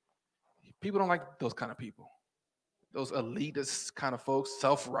 People don't like those kind of people. Those elitist kind of folks,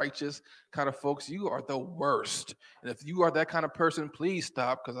 self-righteous kind of folks, you are the worst. And if you are that kind of person, please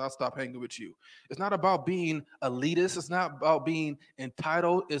stop, because I'll stop hanging with you. It's not about being elitist. It's not about being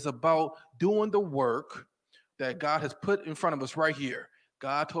entitled. It's about doing the work that God has put in front of us right here.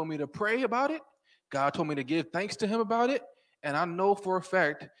 God told me to pray about it. God told me to give thanks to him about it. And I know for a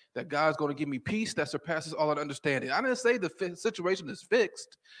fact that God's going to give me peace that surpasses all understanding. I didn't say the situation is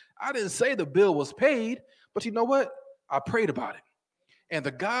fixed. I didn't say the bill was paid. But you know what? I prayed about it. And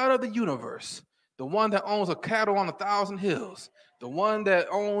the God of the universe, the one that owns a cattle on 1,000 hills, the one that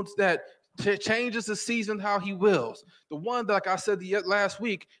owns that changes the season how he wills, the one that, like I said last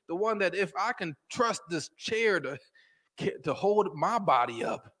week, the one that if I can trust this chair to hold my body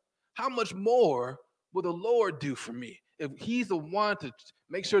up, how much more will the Lord do for me? If he's the one to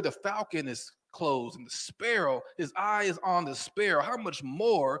make sure the falcon is closed and the sparrow, his eye is on the sparrow, how much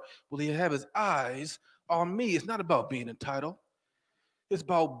more will he have his eyes on me? It's not about being entitled. It's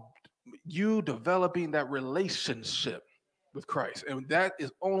about you developing that relationship with Christ. And that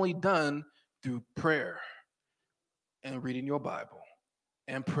is only done through prayer and reading your Bible,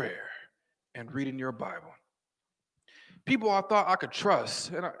 and prayer and reading your Bible. People I thought I could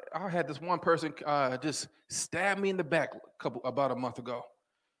trust, and I had this one person just stab me in the back about a month ago.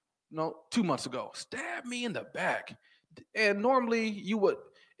 No, 2 months ago. Stab me in the back. And normally you would,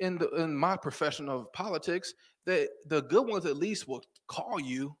 in my profession of politics, the good ones at least will call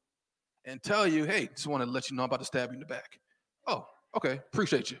you and tell you, hey, just want to let you know I'm about to stab you in the back. Oh, okay,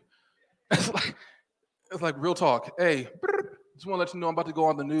 appreciate you. It's like real talk. Hey, just want to let you know I'm about to go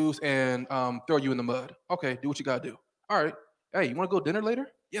on the news and throw you in the mud. Okay, do what you got to do. All right. Hey, you want to go dinner later?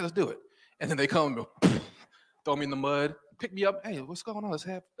 Yeah, let's do it. And then they come and throw me in the mud, pick me up. Hey, what's going on? Let's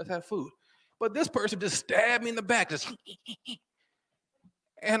have food. But this person just stabbed me in the back. Just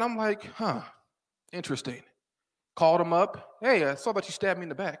and I'm like, interesting. Called him up. Hey, I saw that you stabbed me in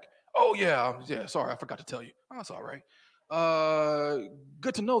the back. Oh, yeah. Sorry, I forgot to tell you. Oh, that's all right.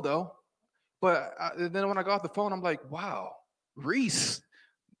 Good to know, though. But then when I got off the phone, I'm like, wow, Reese,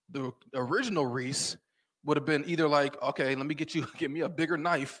 the original Reese, would have been either like, okay, let me get me a bigger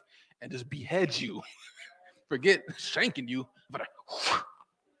knife and just behead you. Forget shanking you.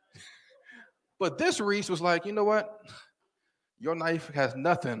 But this Reese was like, you know what? Your knife has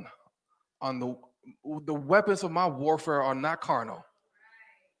nothing on the weapons of my warfare are not carnal.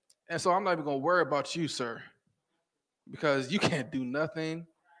 And so I'm not even going to worry about you, sir, because you can't do nothing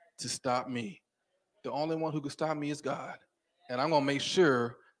to stop me. The only one who can stop me is God. And I'm going to make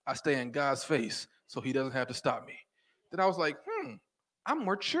sure I stay in God's face so he doesn't have to stop me. Then I was like, I'm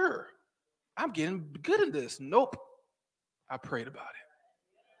more sure. I'm getting good at this. Nope. I prayed about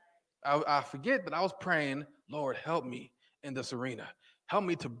it. I forget that I was praying, Lord, help me in this arena. Help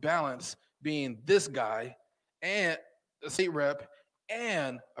me to balance being this guy and a state rep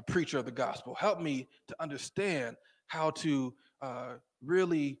and a preacher of the gospel. Help me to understand how to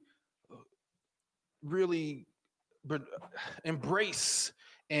really embrace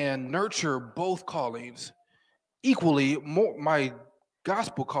and nurture both callings equally. More my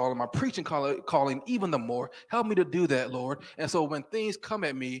gospel calling, my preaching calling even the more. Help me to do that, Lord. And so when things come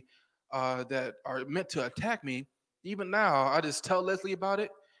at me that are meant to attack me, even now I just tell Leslie about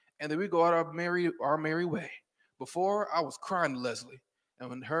it, and then we go out our merry way. Before I was crying to Leslie, and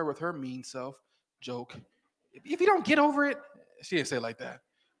when her with her mean self joke, if you don't get over it, she didn't say it like that.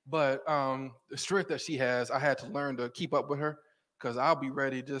 But the strength that she has, I had to learn to keep up with her, because I'll be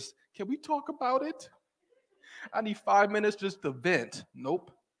ready. Just, can we talk about it? I need 5 minutes just to vent.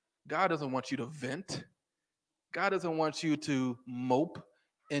 Nope. God doesn't want you to vent. God doesn't want you to mope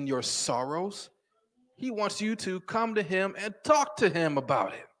in your sorrows. He wants you to come to him and talk to him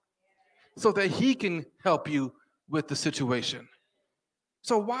about it so that he can help you with the situation.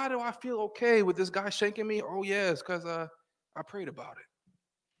 So why do I feel okay with this guy shanking me? Oh, yes, because I prayed about it.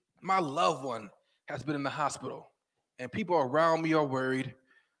 My loved one has been in the hospital, and people around me are worried,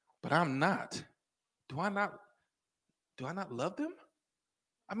 but I'm not. Do I not love them?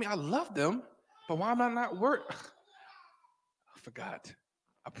 I mean, I love them, but why am I not worried? I forgot.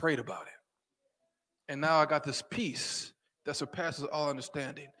 I prayed about it. And now I got this peace that surpasses all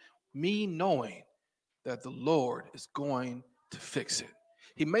understanding. Me knowing that the Lord is going to fix it.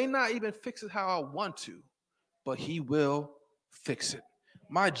 He may not even fix it how I want to, but he will fix it.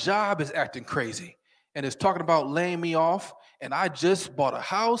 My job is acting crazy and it's talking about laying me off. And I just bought a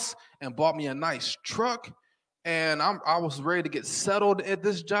house and bought me a nice truck. And I was ready to get settled at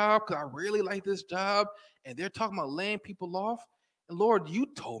this job because I really like this job. And they're talking about laying people off. And Lord, you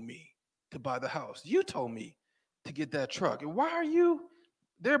told me to buy the house. You told me to get that truck. And why are you?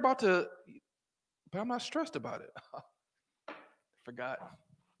 They're about to, but I'm not stressed about it. Forgot.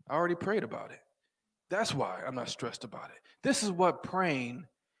 I already prayed about it. That's why I'm not stressed about it. This is what praying,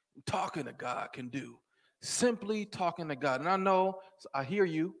 talking to God can do. Simply talking to God. And I know, I hear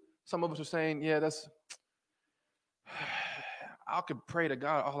you. Some of us are saying, yeah, I could pray to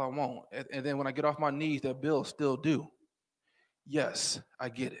God all I want. And then when I get off my knees, that bill still due. Yes, I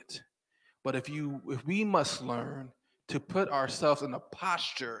get it. But if we must learn to put ourselves in a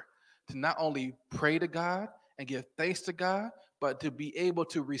posture to not only pray to God and give thanks to God, but to be able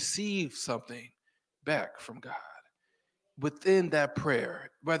to receive something back from God within that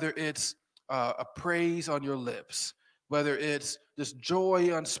prayer, whether it's a praise on your lips, whether it's this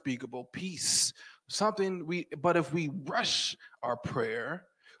joy unspeakable, peace, but if we rush our prayer,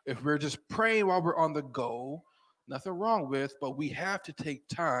 if we're just praying while we're on the go, nothing wrong with, but we have to take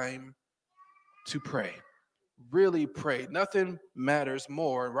time to pray. Really pray. Nothing matters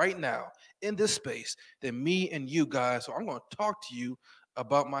more right now in this space than me and you guys. So I'm going to talk to you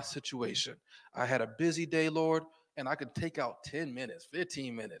about my situation. I had a busy day, Lord, and I could take out 10 minutes,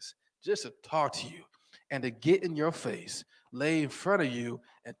 15 minutes just to talk to you and to get in your face, lay in front of you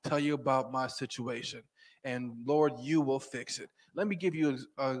and tell you about my situation. And Lord, you will fix it. Let me give you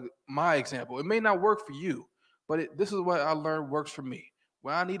my example. It may not work for you, but this is what I learned works for me.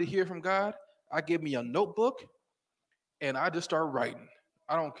 When I need to hear from God, I give me a notebook and I just start writing.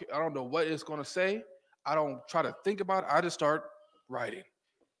 I don't know what it's going to say. I don't try to think about it. I just start writing.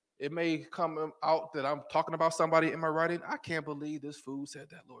 It may come out that I'm talking about somebody in my writing. I can't believe this fool said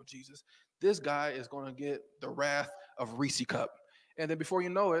that, Lord Jesus. This guy is going to get the wrath of Reese Cup. And then before you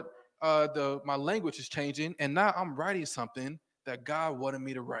know it, my language is changing, and now I'm writing something that God wanted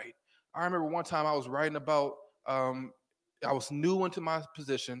me to write. I remember one time I was writing about, I was new into my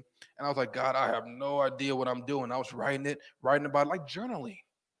position, and I was like, God, I have no idea what I'm doing. I was writing about it, like journaling.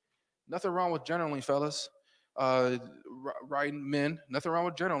 Nothing wrong with journaling, fellas. Writing men, nothing wrong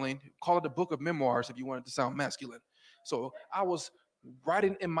with journaling. Call it the book of memoirs if you want it to sound masculine. So I was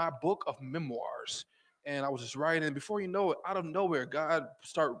writing in my book of memoirs, and I was just writing. And before you know it, out of nowhere, God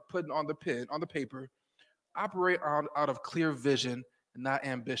started putting on the pen, on the paper, operate out of clear vision and not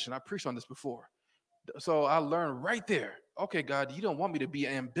ambition. I preached on this before. So I learned right there, okay, God, you don't want me to be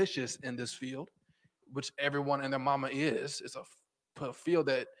ambitious in this field, which everyone and their mama is. It's a field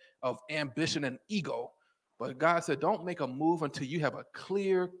of ambition and ego. But God said, don't make a move until you have a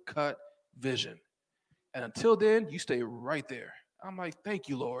clear-cut vision. And until then, you stay right there. I'm like, thank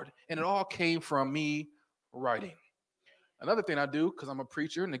you, Lord. And it all came from me writing. Another thing I do, because I'm a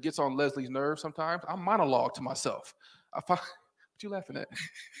preacher and it gets on Leslie's nerves sometimes, I monologue to myself. What you laughing at?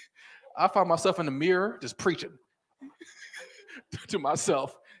 I find myself in the mirror just preaching to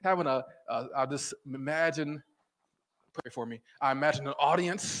myself, having I just imagine, pray for me, I imagine an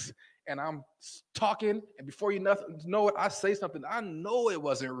audience and I'm talking, and before you know it, I say something. I know it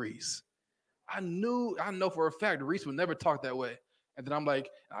wasn't Reese. I know for a fact Reese would never talk that way. And then I'm like,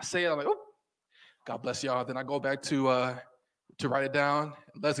 I say it, I'm like, oh, God bless y'all. Then I go back to write it down.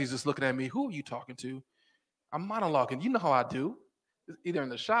 Leslie's just looking at me. Who are you talking to? I'm monologuing. You know how I do. Either in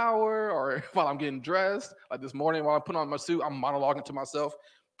the shower or while I'm getting dressed. Like this morning while I'm putting on my suit, I'm monologuing to myself,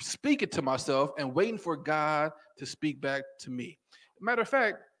 speaking to myself, and waiting for God to speak back to me. Matter of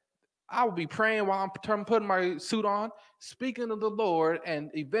fact, I will be praying while I'm putting my suit on, speaking to the Lord, and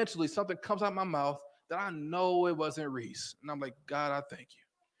eventually something comes out of my mouth that I know it wasn't Reese. And I'm like, God, I thank you.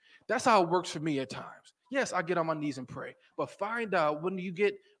 That's how it works for me at times. Yes, I get on my knees and pray, but find out when you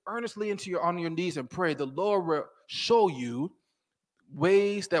get earnestly on your knees and pray, the Lord will show you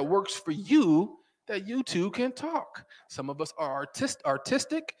ways that works for you that you two can talk. Some of us are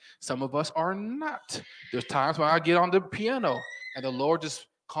artistic. Some of us are not. There's times when I get on the piano and the Lord just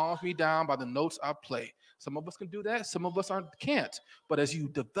calms me down by the notes I play. Some of us can do that. Some of us can't. But as you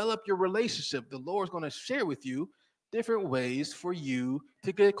develop your relationship, the Lord's going to share with you different ways for you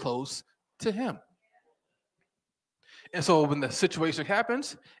to get close to him. And so when the situation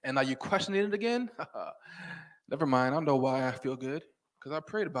happens and now you're questioning it again, never mind. I know why I feel good because I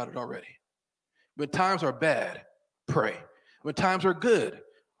prayed about it already. When times are bad, pray. When times are good,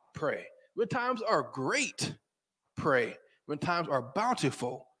 pray. When times are great, pray. When times are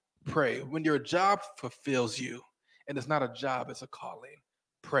bountiful, pray. When your job fulfills you, and it's not a job, it's a calling,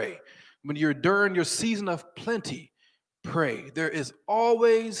 pray. When you're during your season of plenty, pray. There is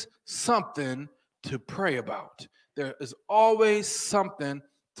always something to pray about. There is always something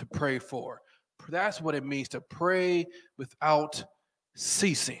to pray for. That's what it means to pray without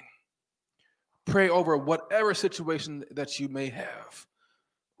ceasing. Pray over whatever situation that you may have.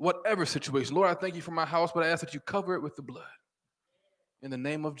 Whatever situation. Lord, I thank you for my house, but I ask that you cover it with the blood. In the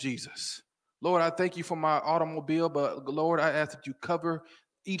name of Jesus. Lord, I thank you for my automobile, but Lord, I ask that you cover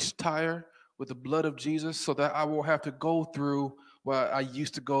each tire with the blood of Jesus so that I won't have to go through what I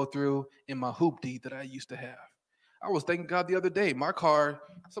used to go through in my hoopty that I used to have. I was thanking God the other day. My car,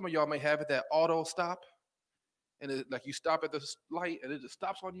 some of y'all may have it, that auto stop. And it, like you stop at the light and it just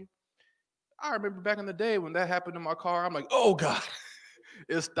stops on you. I remember back in the day when that happened in my car, I'm like, oh God.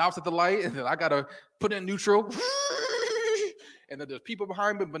 It stops at the light and then I got to put in neutral. And then there's people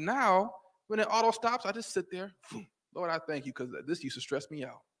behind me. But now, when it auto stops, I just sit there. Lord, I thank you because this used to stress me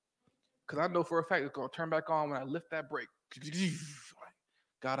out. Because I know for a fact it's going to turn back on when I lift that brake.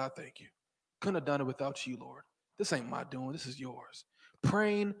 God, I thank you. Couldn't have done it without you, Lord. This ain't my doing. This is yours.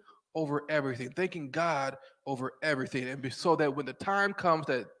 Praying over everything, thanking God over everything. And so that when the time comes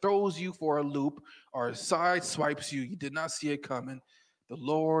that throws you for a loop or side swipes you, you did not see it coming, the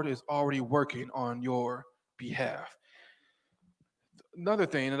Lord is already working on your behalf. Another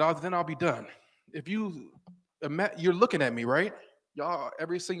thing, and then I'll be done. If you're looking at me, right? Y'all,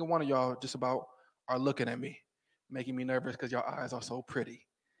 every single one of y'all just about are looking at me, making me nervous because your eyes are so pretty.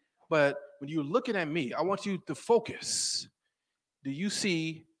 But when you're looking at me, I want you to focus. Do you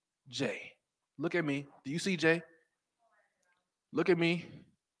see Jay? Look at me. Do you see Jay? Look at me.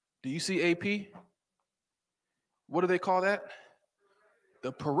 Do you see AP? What do they call that?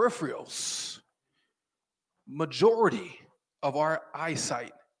 The peripherals. Majority of our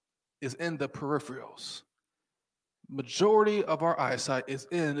eyesight is in the peripherals. Majority of our eyesight is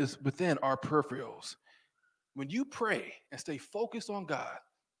within our peripherals. When you pray and stay focused on God,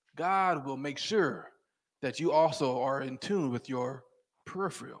 God will make sure that you also are in tune with your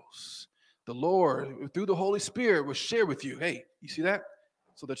peripherals. The Lord, through the Holy Spirit, will share with you, hey, you see that?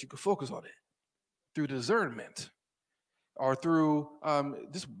 So that you can focus on it. Through discernment or through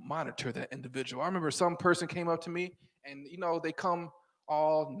just monitor that individual. I remember some person came up to me and, they come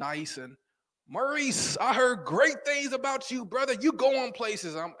all nice and, Maurice, I heard great things about you, brother. You go on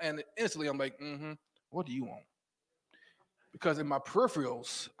places. And instantly I'm like, what do you want? Because in my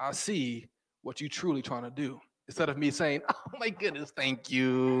peripherals, I see what you're truly trying to do. Instead of me saying, oh my goodness, thank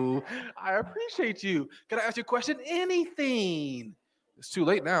you. I appreciate you. Can I ask you a question? Anything. It's too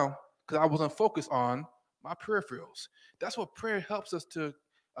late now because I wasn't focused on my peripherals. That's what prayer helps us to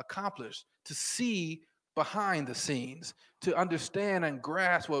accomplish, to see behind the scenes, to understand and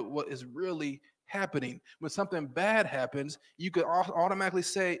grasp what is really happening. When something bad happens, you can automatically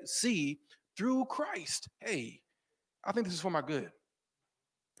see through Christ, hey, I think this is for my good.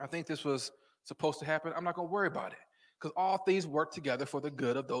 I think this was supposed to happen. I'm not going to worry about it because all things work together for the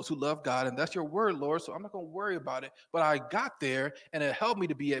good of those who love God. And that's your word, Lord. So I'm not going to worry about it. But I got there and it helped me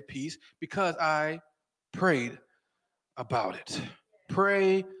to be at peace because I prayed about it.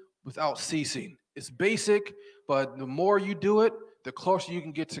 Pray without ceasing. It's basic, but the more you do it, the closer you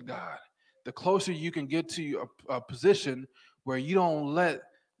can get to God. The closer you can get to a position where you don't let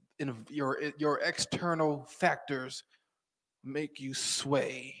your external factors make you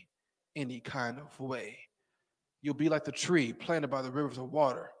sway any kind of way. You'll be like the tree planted by the rivers of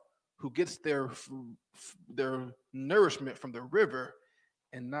water who gets their nourishment from the river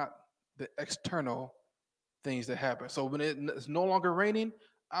and not the external things that happen. So when it's no longer raining,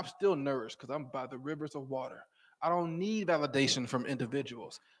 I'm still nourished because I'm by the rivers of water. I don't need validation from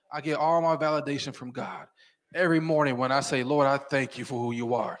individuals. I get all my validation from God. Every morning when I say, Lord, I thank you for who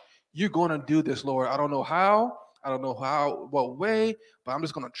you are. You're going to do this, Lord. I don't know how. I don't know what way, but I'm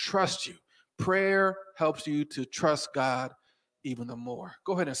just going to trust you. Prayer helps you to trust God even the more.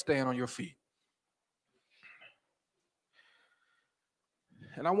 Go ahead and stand on your feet.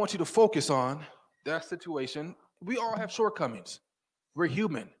 And I want you to focus on that situation. We all have shortcomings. We're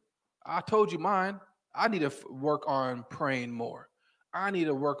human. I told you mine. I need to work on praying more. I need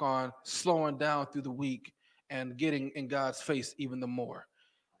to work on slowing down through the week and getting in God's face even the more.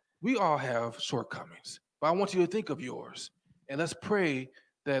 We all have shortcomings, but I want you to think of yours. And let's pray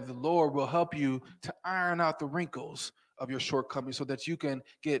that the Lord will help you to iron out the wrinkles of your shortcomings so that you can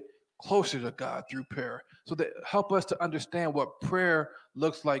get closer to God through prayer. So that help us to understand what prayer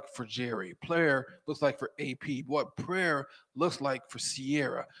looks like for Jerry, prayer looks like for AP, what prayer looks like for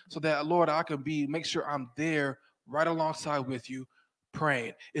Sierra, so that, Lord, I can make sure I'm there right alongside with you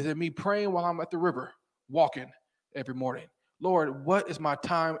praying. Is it me praying while I'm at the river, walking every morning? Lord, what is my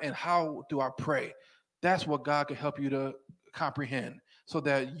time and how do I pray? That's what God can help you to comprehend so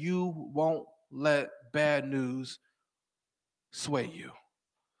that you won't let bad news sway you.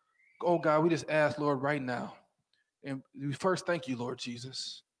 Oh, God, we just ask, Lord, right now. And we first thank you, Lord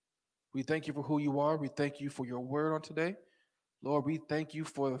Jesus. We thank you for who you are. We thank you for your word on today. Lord, we thank you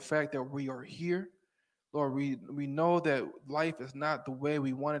for the fact that we are here. Lord, we know that life is not the way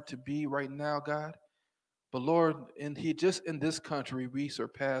we want it to be right now, God. But Lord, just in this country, we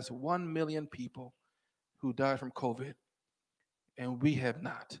surpassed 1 million people who died from COVID, and we have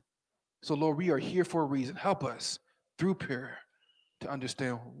not. So, Lord, we are here for a reason. Help us through prayer to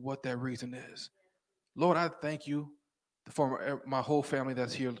understand what that reason is. Lord, I thank you for my whole family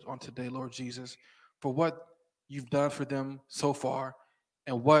that's here on today, Lord Jesus, for what you've done for them so far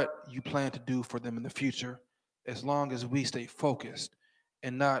and what you plan to do for them in the future, as long as we stay focused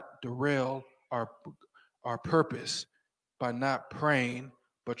and not derail our purpose by not praying,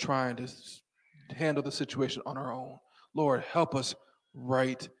 but trying to handle the situation on our own. Lord, help us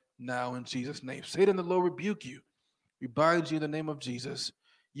right now in Jesus' name. Satan, the Lord rebuke you. We bind you in the name of Jesus.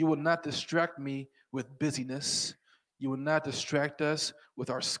 You will not distract me with busyness. You will not distract us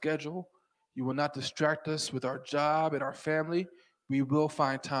with our schedule. You will not distract us with our job and our family. We will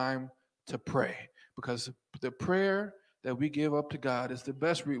find time to pray, because the prayer that we give up to God is the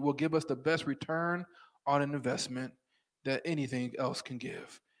best, will give us the best return on an investment that anything else can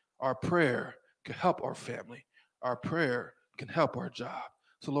give. Our prayer can help our family. Our prayer can help our job.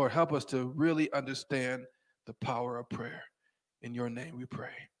 So, Lord, help us to really understand the power of prayer. In your name we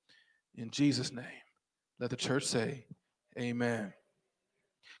pray. In Jesus' name, let the church say, amen.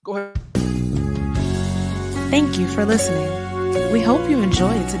 Go ahead. Thank you for listening. We hope you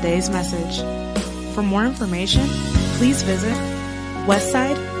enjoyed today's message. For more information, please visit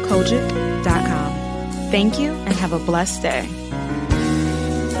westsidekojic.com. Thank you and have a blessed day.